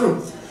is the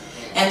truth.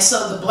 And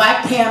so the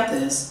Black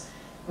Panthers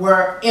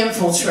were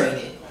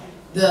infiltrated.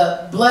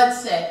 The blood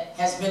set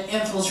has been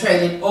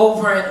infiltrated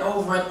over and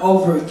over and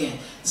over again.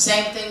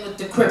 Same thing with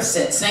the Crip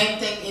set, same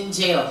thing in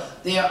jail.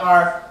 There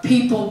are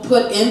people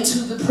put into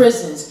the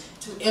prisons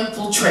to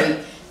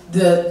infiltrate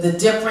the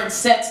different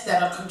sets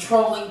that are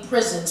controlling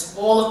prisons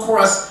all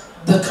across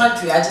the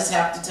country. I just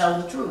have to tell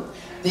the truth.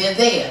 They're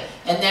there,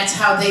 and that's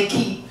how they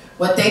keep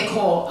what they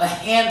call a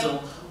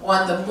handle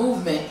on the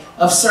movement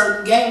of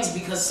certain gangs,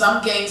 because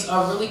some gangs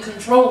are really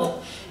controlling,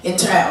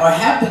 or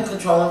have been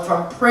controlling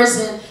from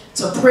prison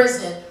to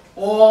prison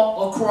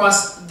all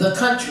across the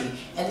country,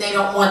 and they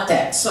don't want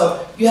that.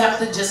 So you have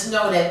to just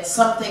know that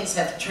some things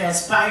have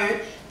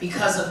transpired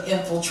because of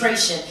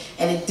infiltration,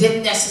 and it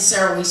didn't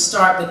necessarily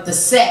start with the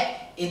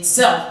set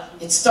itself.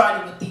 It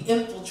started with the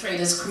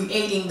infiltrators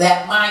creating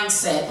that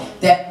mindset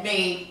that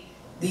made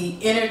the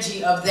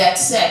energy of that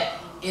set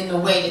in the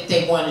way that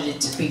they wanted it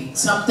to be.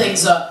 Some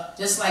things are,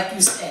 just like you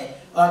said,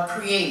 are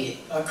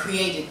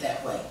created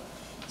that way.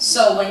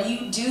 So when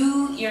you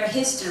do your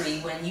history,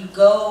 when you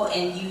go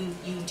and you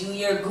do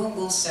your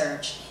Google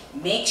search,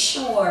 make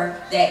sure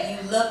that you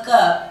look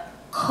up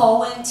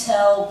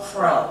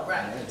COINTELPRO.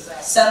 Right,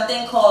 exactly.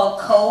 Something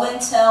called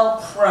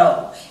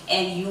COINTELPRO.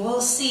 And you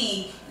will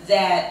see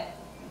that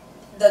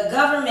the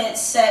government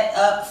set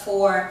up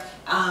for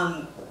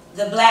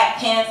the Black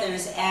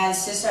Panthers,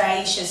 as Sister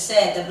Iesha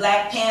said, the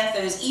Black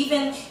Panthers,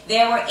 even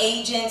there were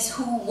agents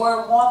who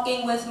were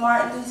walking with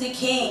Martin Luther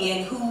King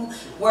and who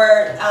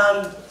were,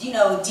 you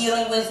know,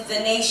 dealing with the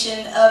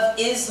Nation of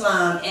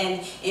Islam.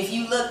 And if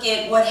you look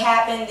at what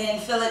happened in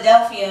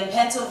Philadelphia and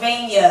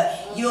Pennsylvania,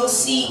 you'll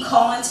see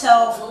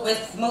COINTEL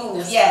with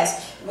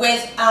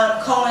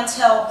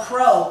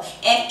COINTELPRO.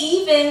 And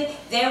even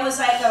there was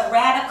like a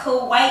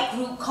radical white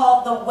group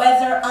called the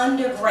Weather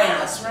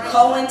Underground,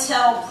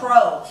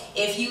 COINTELPRO.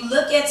 If you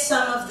look at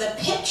some of the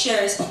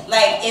pictures,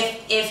 like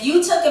if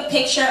you took a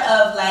picture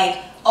of like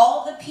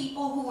all the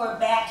people who were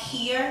back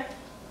here,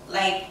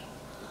 like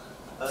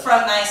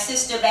from my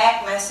sister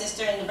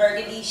in the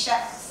burgundy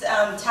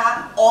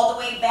top, all the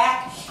way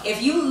back,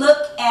 if you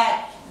look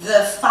at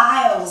the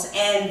files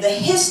and the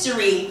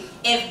history,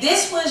 if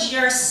this was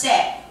your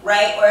set,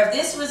 right, or if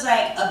this was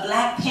like a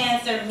Black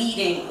Panther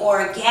meeting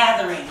or a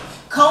gathering,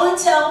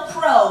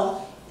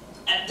 COINTELPRO,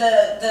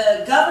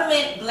 the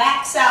government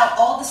blacks out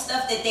all the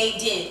stuff that they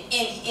did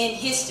in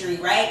history,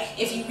 right?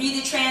 If you read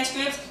the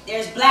transcripts,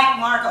 there's black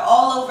marker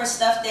all over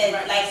stuff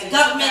that like the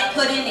government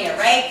put in there,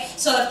 right?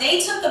 So if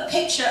they took a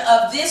picture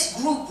of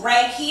this group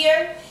right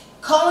here,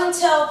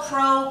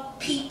 COINTELPRO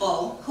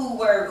people who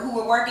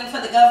were working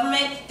for the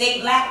government, they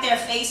blacked their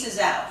faces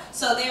out.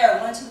 So there are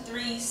 1, 2,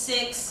 3,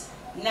 6,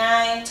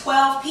 9,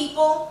 12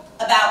 people.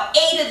 About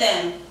 8 of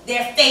them,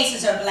 their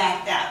faces are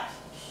blacked out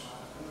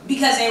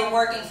because they were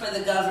working for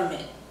the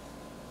government.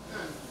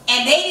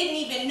 And they didn't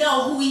even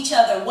know who each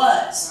other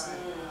was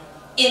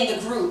in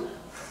the group.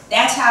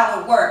 That's how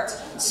it worked.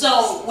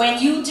 So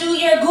when you do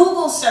your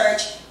Google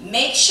search,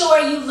 make sure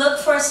you look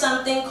for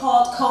something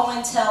called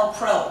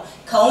COINTELPRO.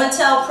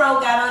 COINTELPRO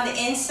got on the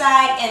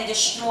inside and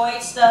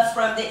destroyed stuff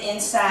from the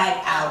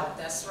inside out.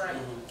 That's right.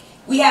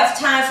 We have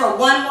time for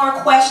one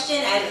more question,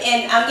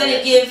 and I'm going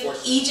to give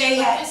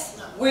EJ,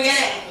 we're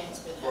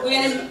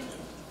gonna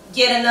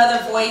get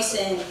another voice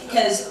in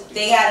because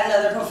they got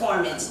another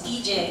performance.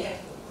 EJ.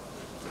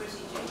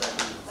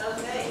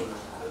 Okay.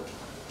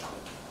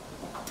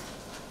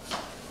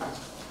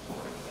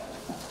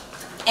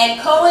 And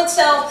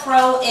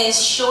COINTELPRO is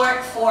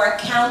short for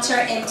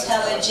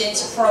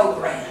Counterintelligence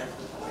Program.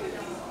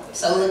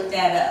 So look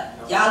that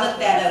up. Y'all look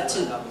that up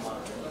too.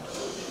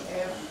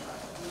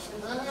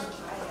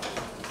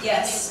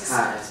 Yes.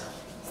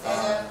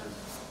 Hi.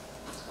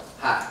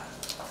 Hi.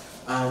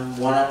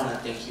 One, I want to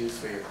thank you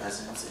for your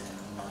presence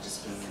and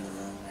just being in the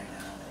room right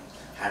now and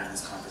having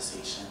this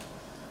conversation.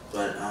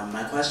 But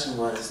my question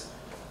was,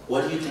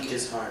 what do you think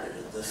is harder,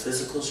 the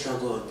physical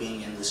struggle of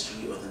being in the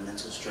street or the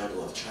mental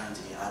struggle of trying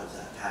to get out of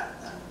that pattern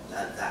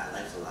that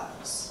life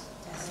allows?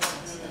 That's an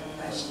excellent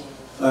question.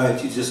 All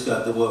right, you just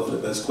got the award for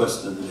the best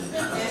question of the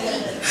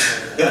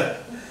day.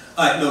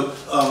 All right, no,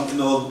 you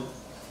know,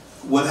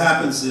 what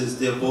happens is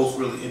they're both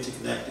really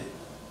interconnected.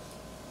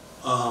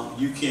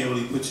 You can't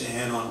really put your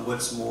hand on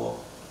what's more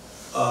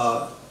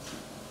of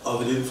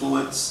an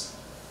influence,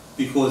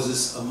 because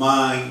it's a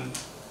mind,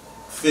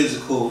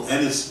 physical,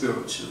 and a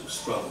spiritual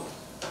struggle.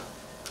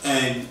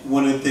 And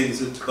one of the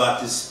things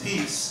about this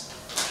piece,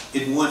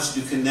 it wants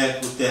you to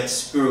connect with that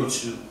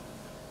spiritual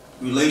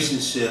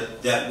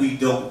relationship that we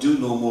don't do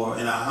no more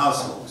in our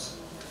households.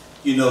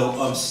 You know,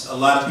 a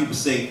lot of people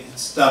say it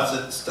starts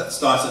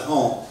at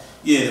home.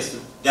 Yeah,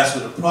 that's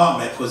where the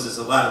problem is, because there's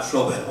a lot of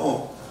trouble at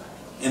home.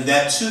 And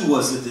that too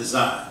was the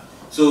design.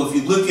 So if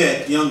you look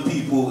at young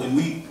people, and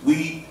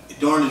we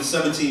during the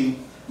 17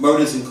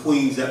 murders in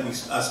Queens that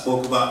I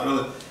spoke about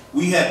earlier,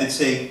 we had to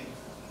take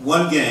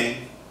one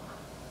gang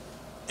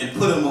and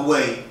put them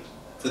away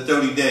for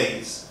 30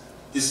 days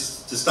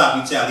just to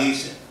stop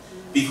retaliation.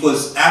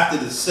 Because after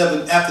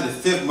the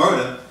fifth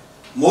murder,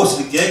 most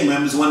of the gang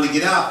members wanted to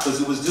get out because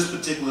it was this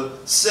particular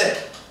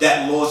set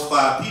that lost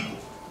 5 people.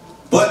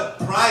 But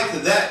prior to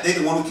that, they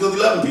didn't want to kill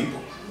 11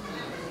 people.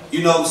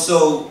 You know,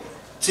 so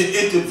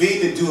to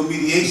intervene and do a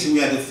mediation, we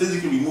had to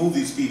physically remove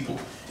these people.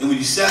 And when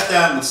you sat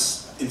down and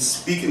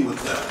speaking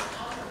with them,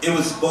 it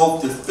was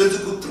both the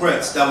physical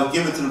threats that were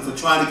given to them for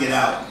trying to get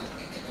out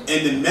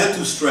and the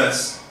mental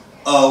stress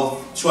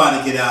of trying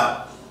to get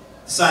out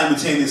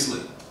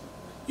simultaneously.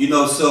 You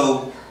know,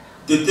 so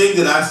the thing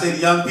that I say to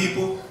young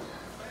people,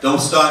 don't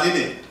start in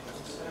it.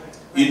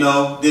 You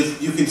know,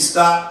 you can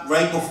stop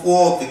right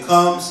before it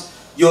comes.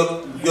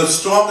 Your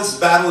strongest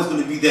battle is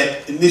going to be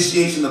that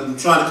initiation of them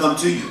trying to come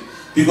to you.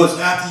 Because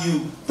after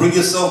you bring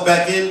yourself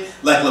back in,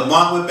 like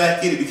Lamont went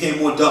back in, it became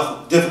more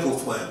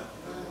difficult for him.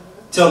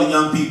 Tell the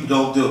young people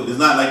don't do it. It's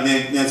not like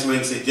Nancy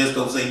Reagan said, just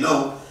don't say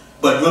no,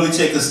 but really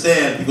take a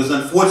stand, because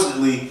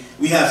unfortunately,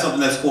 we have something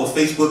that's called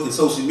Facebook and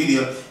social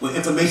media where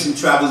information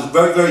travels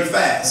very, very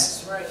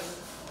fast. That's right.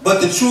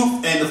 But the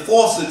truth and the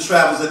falsehood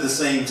travels at the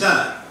same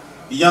time.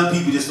 The young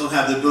people just don't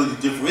have the ability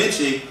to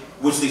differentiate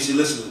which they should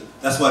listen to.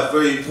 That's why it's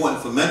very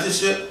important for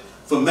mentorship,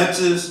 for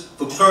mentors,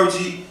 for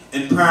clergy,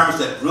 and parents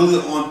that really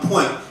are on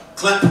point.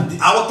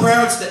 Our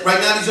parents, that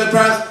right now, these young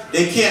parents,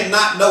 they can't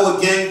not know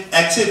what gang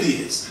activity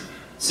is.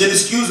 It's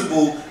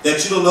inexcusable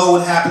that you don't know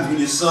what happens when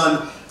your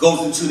son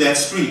goes into that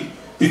street.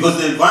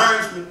 Because the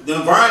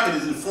environment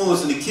is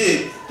influencing the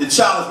kid, the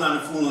child is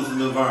not influencing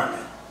the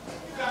environment.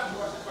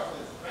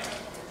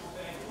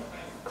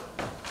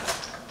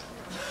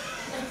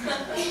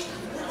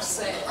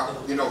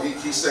 You know,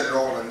 he said it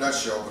all in a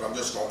nutshell, but I'm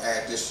just going to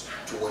add this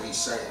to what he's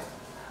saying.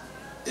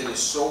 It is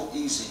so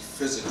easy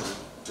physically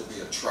to be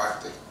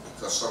attracted,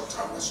 because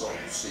sometimes that's all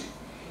you see,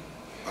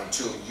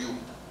 until you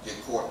get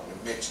caught in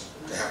the mix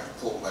to have to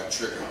pull that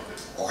trigger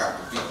or have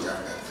to beat down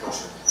that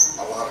person.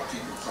 A lot of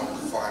people come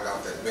to find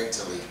out that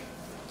mentally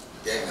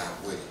they're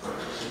not with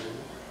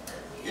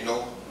it. You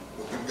know,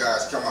 when you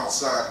guys come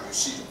outside and you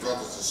see the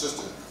brothers and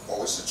sisters,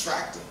 oh, it's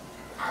attractive.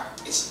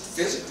 It's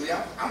physically,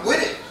 I'm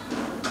with it.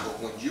 But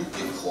when you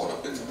get caught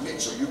up in the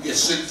mix, or you get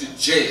sent to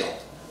jail,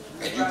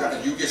 and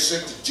you get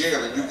sent to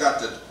jail, and you got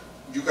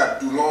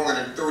to do longer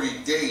than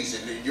 30 days,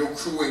 and then your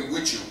crew ain't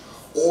with you,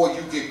 or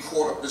you get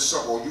caught up in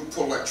something, or you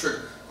pull that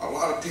trigger. A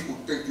lot of people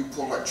think you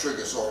pull that trigger,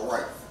 it's all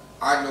right.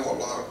 I know a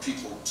lot of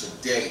people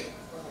today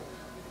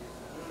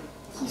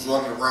who's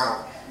running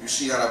around. You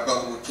see how that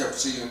brother kept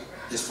seeing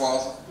his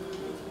father,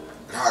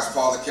 and how his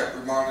father kept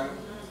reminding him?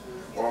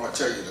 Well, I'm going to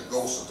tell you, the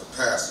ghost of the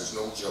past is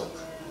no joke.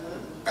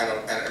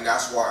 And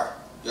that's why,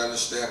 you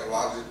understand, a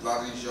lot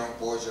of these young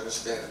boys, you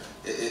understand,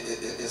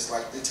 it's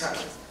like they're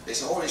telling. They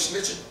say, oh, they're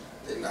snitching.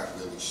 They're not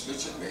really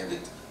snitching, man.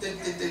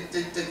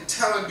 They're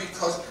telling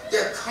because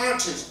they're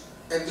conscious,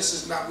 and this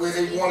is not where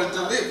they wanted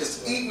to live.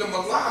 It's eating them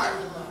alive.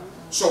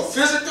 So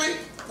physically,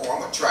 oh,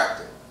 I'm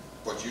attracted.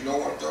 But you know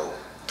what, though?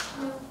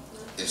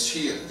 It's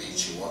here to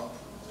eat you up.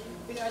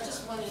 You know, I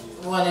just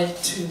wanted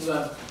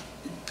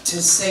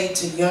to say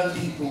to young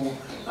people,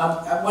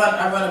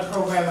 I run a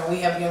program and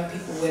we have young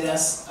people with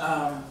us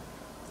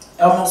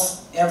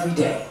almost every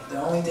day.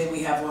 The only day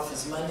we have off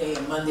is Monday,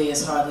 and Monday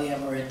is hardly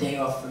ever a day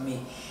off for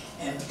me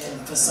and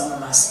for some of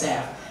my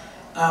staff.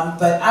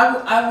 But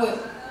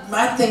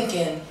my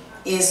thinking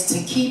is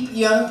to keep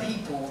young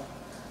people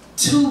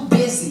too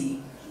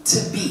busy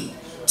to be.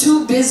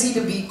 Too busy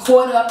to be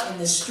caught up in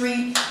the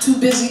street, too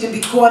busy to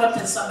be caught up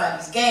in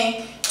somebody's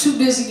gang, too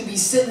busy to be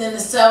sitting in the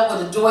cell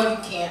with a door you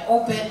can't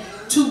open,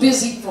 too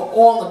busy for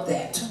all of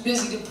that, too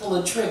busy to pull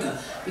a trigger.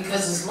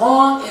 Because as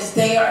long as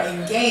they are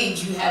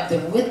engaged, you have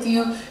them with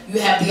you, you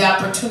have the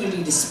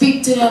opportunity to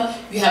speak to them,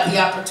 you have the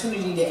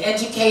opportunity to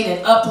educate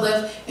and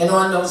uplift, and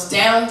on those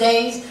down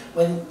days,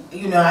 when,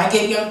 you know, I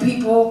get young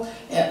people,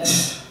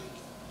 it's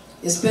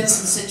been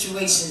some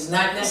situations,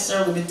 not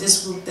necessarily with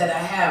this group that I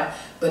have,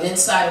 but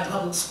inside a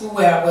public school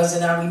where I was,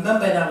 and I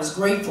remember and I was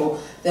grateful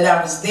that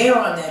I was there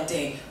on that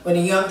day when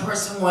a young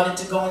person wanted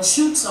to go and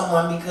shoot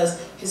someone because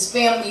his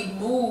family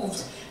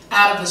moved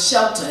out of a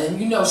shelter. And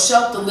you know,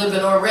 shelter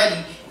living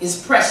already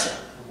is pressure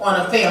on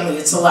a family.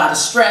 It's a lot of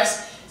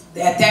stress.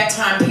 At that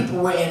time,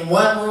 people were in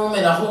one room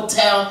in a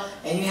hotel,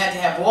 and you had to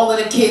have all of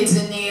the kids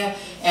in there.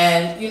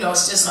 And, you know,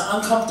 it's just an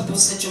uncomfortable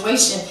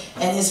situation.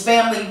 And his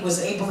family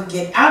was able to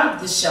get out of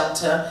the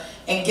shelter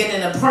and get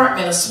an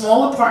apartment, a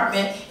small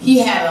apartment. He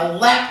had a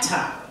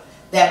laptop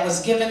that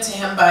was given to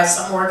him by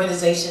some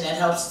organization that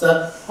helps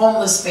the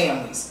homeless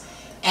families.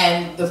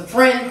 And the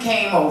friend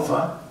came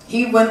over.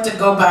 He went to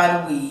go buy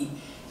the weed.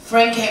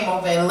 Friend came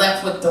over and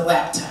left with the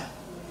laptop.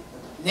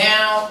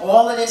 Now,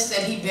 all of this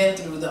that he'd been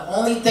through, the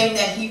only thing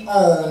that he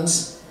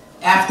owns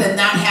after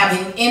not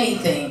having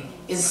anything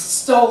is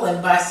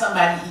stolen by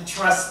somebody he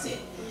trusted.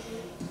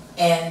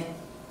 And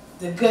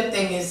the good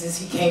thing is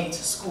he came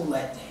to school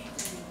that day.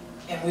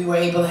 And we were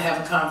able to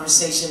have a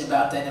conversation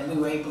about that, and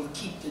we were able to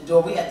keep the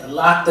door. We had to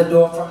lock the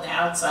door from the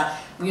outside.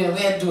 We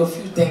had to do a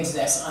few things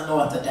that's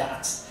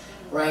unorthodox,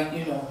 right?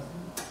 You know,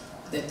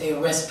 that they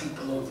arrest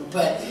people over.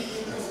 But,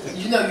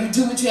 you know, you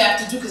do what you have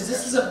to do, because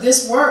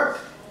this work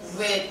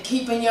with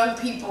keeping young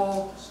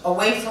people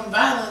away from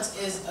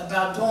violence is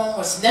about doing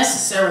what's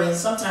necessary, and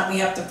sometimes we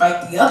have to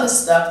fight the other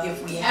stuff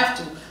if we have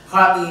to.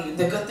 Hardly,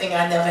 the good thing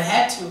I never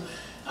had to.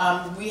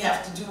 We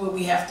have to do what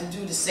we have to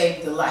do to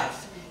save the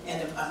life.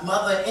 And if a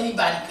mother,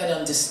 anybody could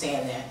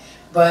understand that.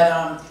 But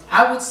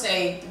I would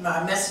say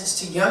my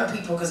message to young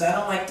people, because I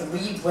don't like to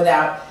leave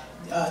without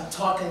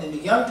talking to the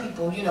young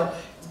people, you know,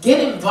 get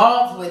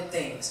involved with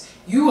things.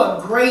 You are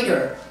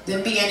greater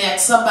than being at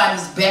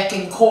somebody's beck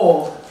and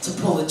call to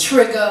pull a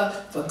trigger,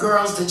 for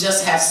girls to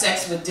just have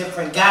sex with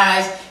different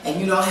guys, and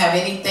you don't have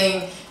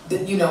anything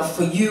that, you know,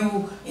 for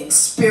you in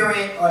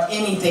spirit or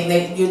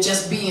anything. You're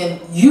just being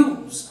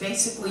used.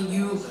 Basically,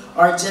 you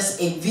are just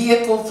a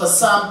vehicle for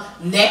some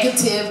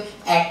negative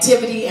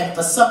activity and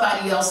for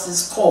somebody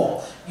else's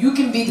call. You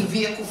can be the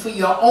vehicle for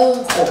your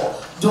own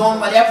call, doing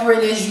whatever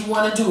it is you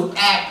want to do.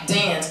 Act,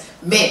 dance,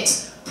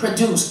 mix,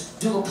 produce,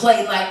 do a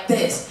play like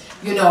this,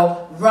 you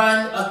know,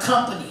 run a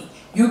company.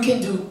 You can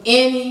do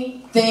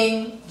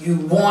anything you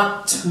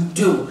want to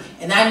do.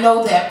 And I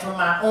know that from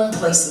my own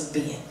place of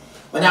being.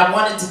 When I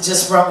wanted to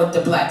just run with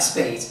the Black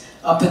Spades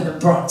up in the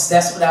Bronx,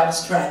 that's what I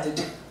was trying to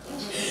do.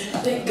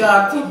 Thank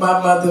God for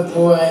my mother,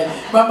 boy.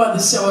 My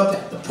mother show up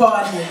at the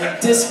party and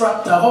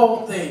disrupt the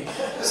whole thing.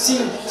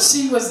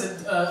 She was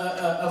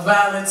a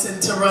violence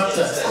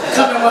interrupter,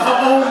 coming with her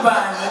own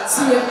violence,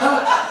 you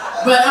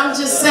know? But I'm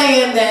just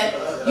saying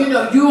that, you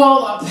know, you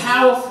all are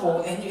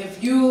powerful, and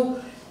if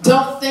you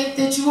don't think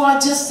that you are,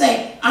 just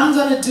say, I'm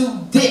gonna do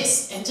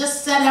this, and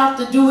just set out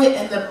to do it,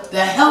 and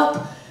the help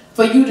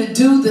for you to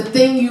do the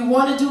thing you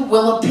want to do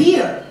will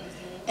appear.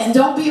 And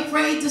don't be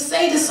afraid to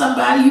say to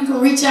somebody. You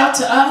can reach out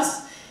to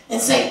us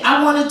and say,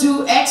 I want to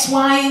do X,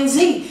 Y, and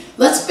Z.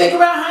 Let's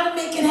figure out how to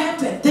make it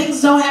happen.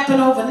 Things don't happen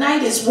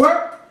overnight. It's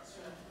work.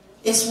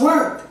 It's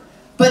work.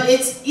 But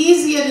it's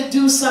easier to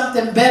do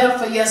something better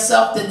for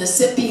yourself than to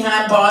sit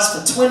behind bars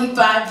for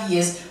 25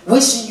 years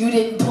wishing you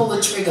didn't pull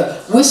the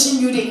trigger, wishing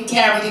you didn't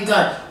carry the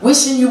gun,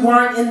 wishing you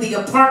weren't in the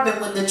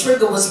apartment when the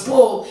trigger was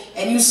pulled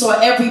and you saw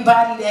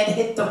everybody that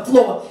hit the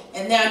floor,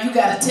 and now you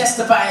got to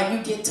testify and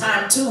you get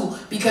time too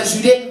because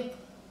you didn't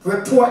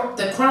report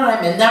the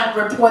crime. And not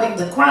reporting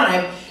the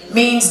crime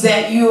means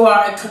that you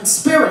are a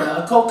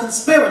conspirator, a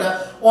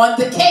co-conspirator on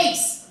the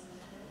case.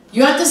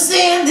 You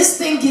understand? This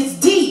thing gets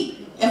deep.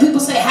 And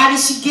people say, how did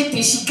she get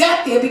there? She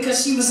got there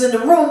because she was in the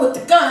room with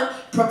the gun,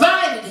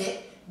 provided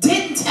it,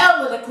 didn't tell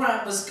her the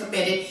crime was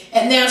committed,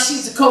 and now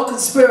she's a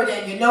co-conspirator,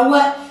 and you know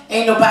what?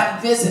 Ain't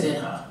nobody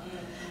visiting her.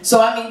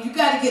 So, I mean, you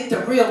got to get the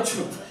real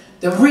truth.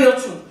 The real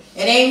truth.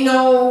 It ain't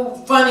no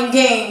fun and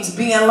games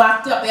being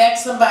locked up.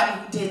 Ask somebody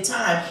who did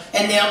time,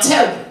 and they'll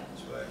tell you.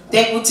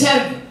 They will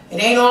tell you. It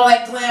ain't all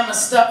that glamour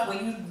stuff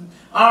where you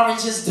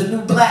orange is the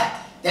new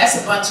black.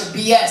 That's a bunch of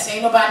BS.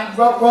 Ain't nobody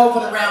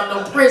roving around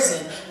no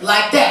prison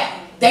like that.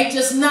 They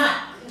just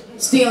not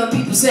stealing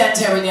people's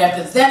sanitary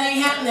napkins. That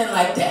ain't happening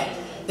like that.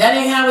 That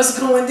ain't how it's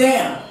going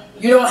down.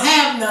 You don't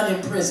have none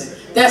in prison.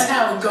 That's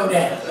how it go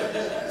down.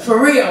 For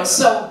real.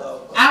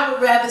 So I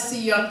would rather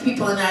see young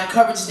people, and I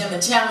encourage them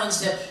and challenge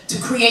them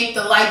to create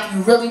the life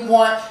you really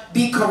want.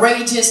 Be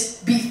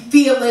courageous. Be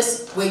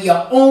fearless where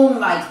your own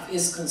life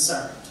is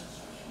concerned.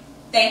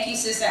 Thank you,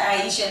 Sister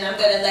Iesha, and I'm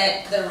going to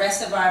let the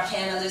rest of our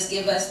panelists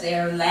give us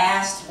their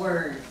last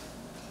word.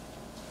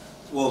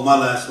 Well, my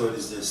last word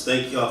is this.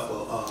 Thank y'all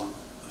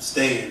for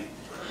staying,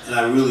 and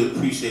I really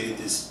appreciated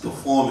this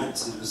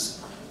performance.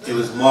 It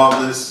was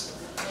marvelous.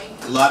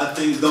 A lot of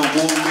things don't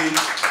move me,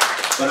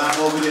 but I'm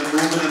over there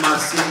moving in my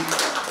seat.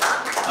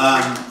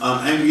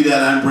 I'm angry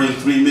that I didn't bring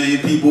 3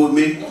 million people with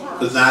me,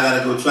 because now I got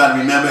to go try to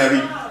remember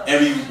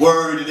every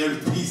word and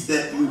every piece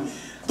that you.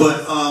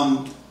 But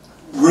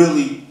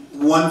really,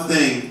 one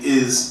thing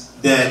is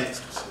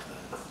that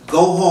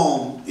go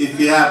home if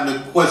you're having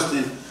a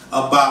question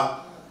about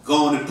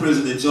going to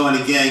prison and join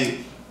a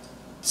gang.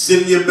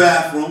 Sit in your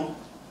bathroom,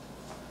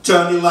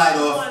 turn your light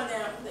off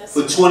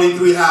for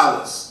 23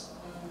 hours.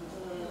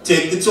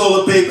 Take the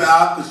toilet paper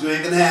out because you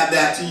ain't going to have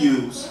that to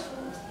use.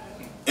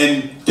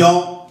 And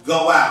don't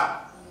go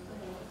out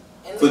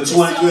for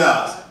 23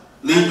 hours.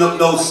 Leave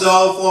no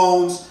cell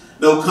phones,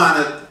 no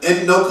kind of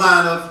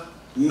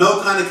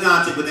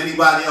contact with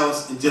anybody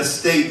else, and just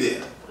stay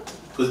there.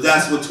 Because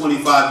that's what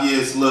 25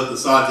 years look in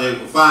solitary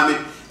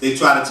confinement. They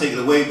try to take it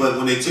away, but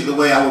when they took it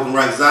away, I work in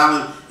Rikers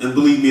Island, and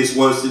believe me, it's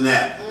worse than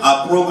that.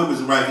 Our program is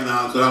in Rikers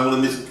Island, so I don't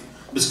want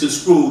to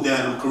misconstrued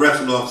that I'm a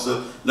correctional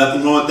officer.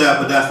 Nothing wrong with that,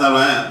 but that's not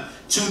what I am.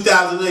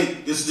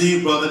 2008, this is to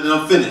you, brother, then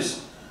I'm finished.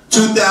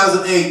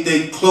 2008,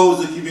 they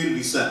closed the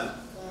community center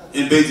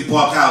in Basie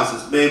Park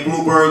houses. Mayor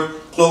Bloomberg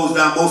closed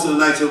down most of the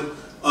nights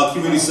of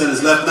community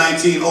centers, left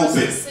 19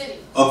 open.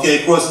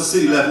 Okay, across the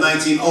city, left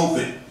 19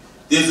 open.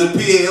 There's a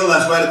PAL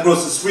that's right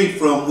across the street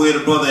from where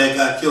the brother had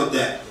got killed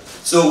at.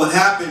 So what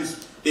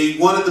happens, they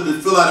wanted them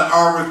to fill out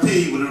an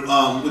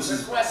RFP, which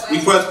is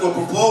request for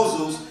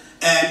proposals,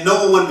 and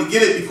no one wanted to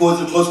get it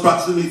because of close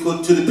proximity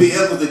to the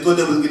PL because they thought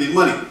they wasn't getting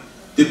money.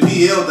 The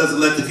PL doesn't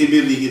let the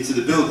community get to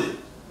the building.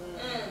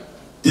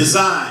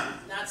 Design,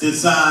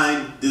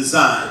 design,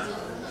 design.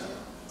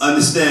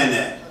 Understand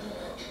that.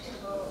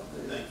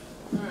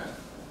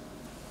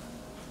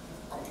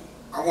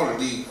 I want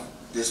to leave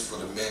this for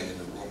the men in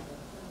the room,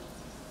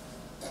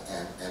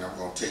 and I'm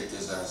going to take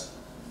this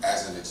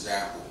as an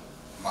example,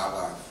 my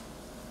life.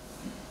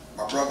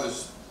 My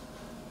brothers,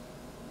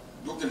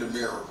 look in the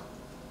mirror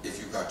if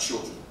you got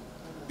children,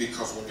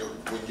 because when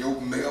your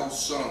male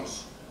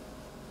sons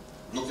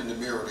look in the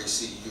mirror, they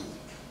see you.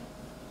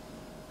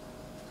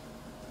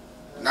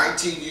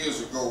 19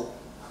 years ago,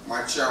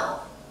 my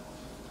child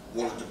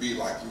wanted to be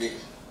like me.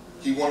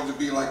 He wanted to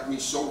be like me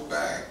so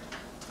bad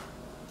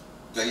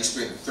that he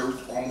spent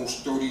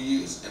almost 30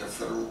 years in a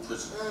federal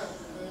prison.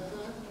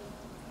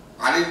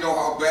 I didn't know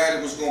how bad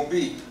it was going to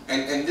be.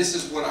 And this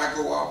is when I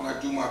go out and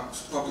I do my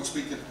public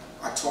speaking,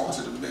 I talk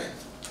to the men.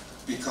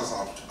 Because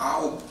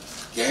our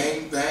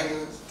gang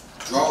bangers,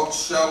 drug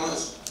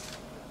sellers,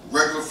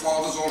 regular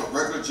fathers on a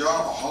regular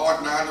job, a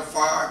hard 9 to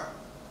 5,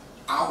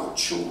 our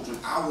children,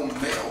 our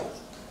male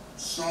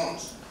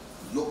sons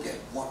look at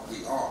what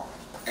we are.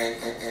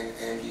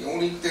 And the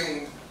only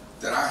thing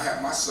that I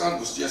have, my son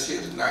was just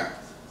here tonight.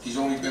 He's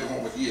only been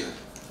home a year.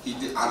 He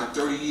did, out of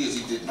 30 years,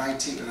 he did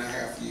 19 and a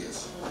half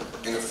years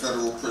in a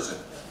federal prison.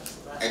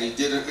 And he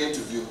did an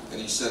interview and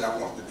he said, I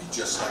want to be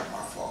just like my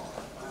father.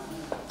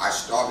 I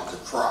started to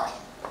cry.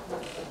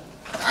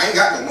 I ain't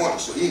got no money,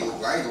 so I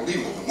ain't gonna leave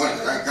him with the money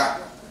that I ain't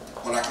got.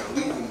 But I can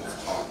leave him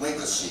with a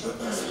legacy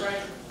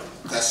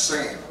that's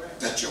saying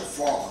that your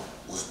father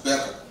was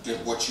better than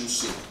what you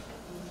see.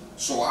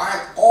 So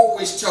I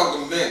always tell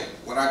the men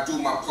when I do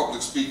my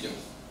public speaking,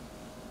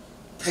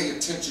 pay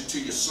attention to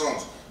your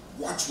sons.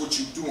 Watch what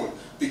you're doing.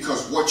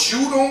 Because what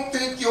you don't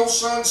think your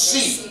sons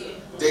see,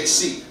 they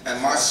see.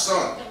 And my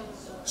son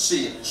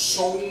seeing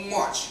so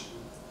much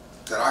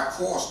that I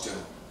cost him.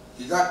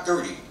 He got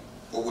 30,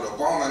 but with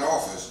Obama in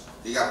office,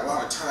 he got a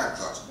lot of time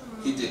cuts.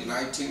 He did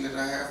 19 and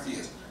a half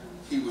years.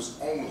 He was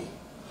only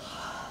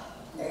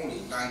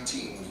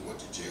 19 when he went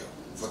to jail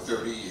for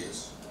 30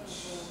 years.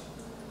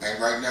 And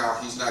right now,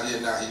 he's not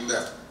here now, he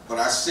left. But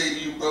I say to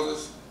you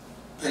brothers,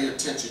 pay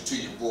attention to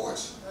your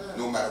boys,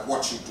 no matter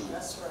what you do.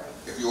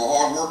 If you're a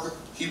hard worker,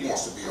 he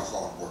wants to be a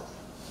hard worker.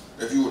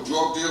 If you're a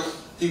drug dealer,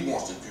 he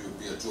wants to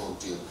be a drug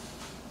dealer.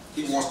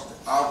 He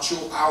wants,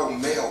 our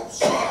male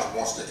sons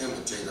wants to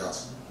imitate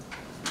us.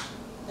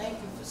 Thank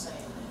you for saying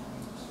that.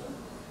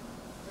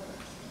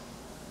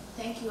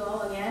 Thank you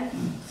all again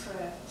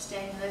for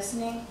staying and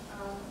listening.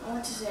 I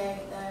want to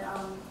say that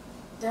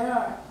there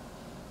are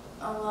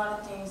a lot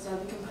of things that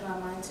we can put our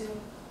mind to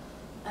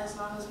as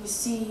long as we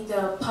see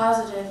the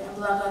positive and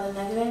block out the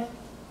negative.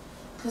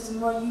 Because the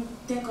more you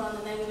think on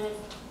the negative,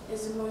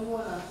 is the more you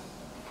want to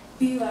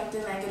be like the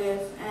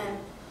negative, and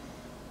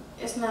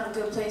it's not a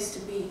good place to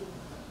be.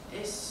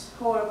 It's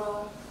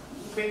horrible.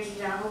 It brings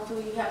you down.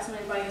 Hopefully you have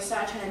somebody by your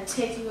side trying to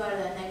take you out of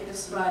that negative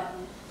spot.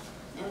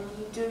 And when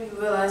you do,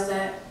 you realize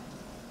that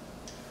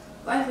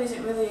life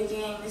isn't really a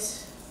game.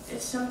 It's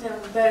something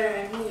better,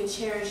 and we need to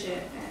cherish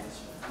it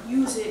and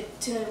use it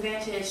to an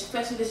advantage,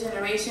 especially this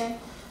generation.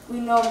 We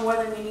know more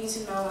than we need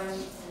to know,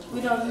 and we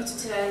don't use it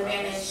to that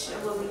advantage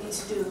of what we need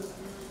to do.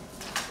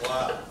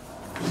 Wow.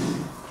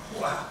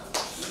 Wow.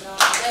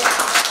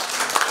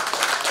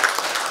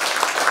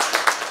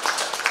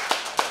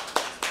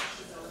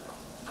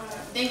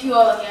 Thank you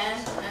all again,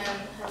 and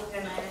have a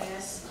good night, I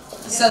guess.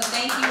 So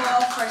thank you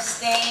all for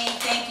staying.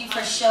 Thank you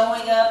for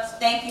showing up.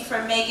 Thank you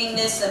for making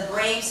this a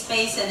brave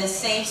space and a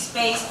safe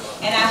space.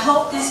 And I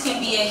hope this can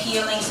be a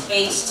healing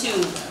space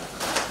too.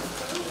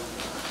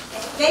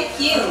 Thank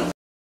you.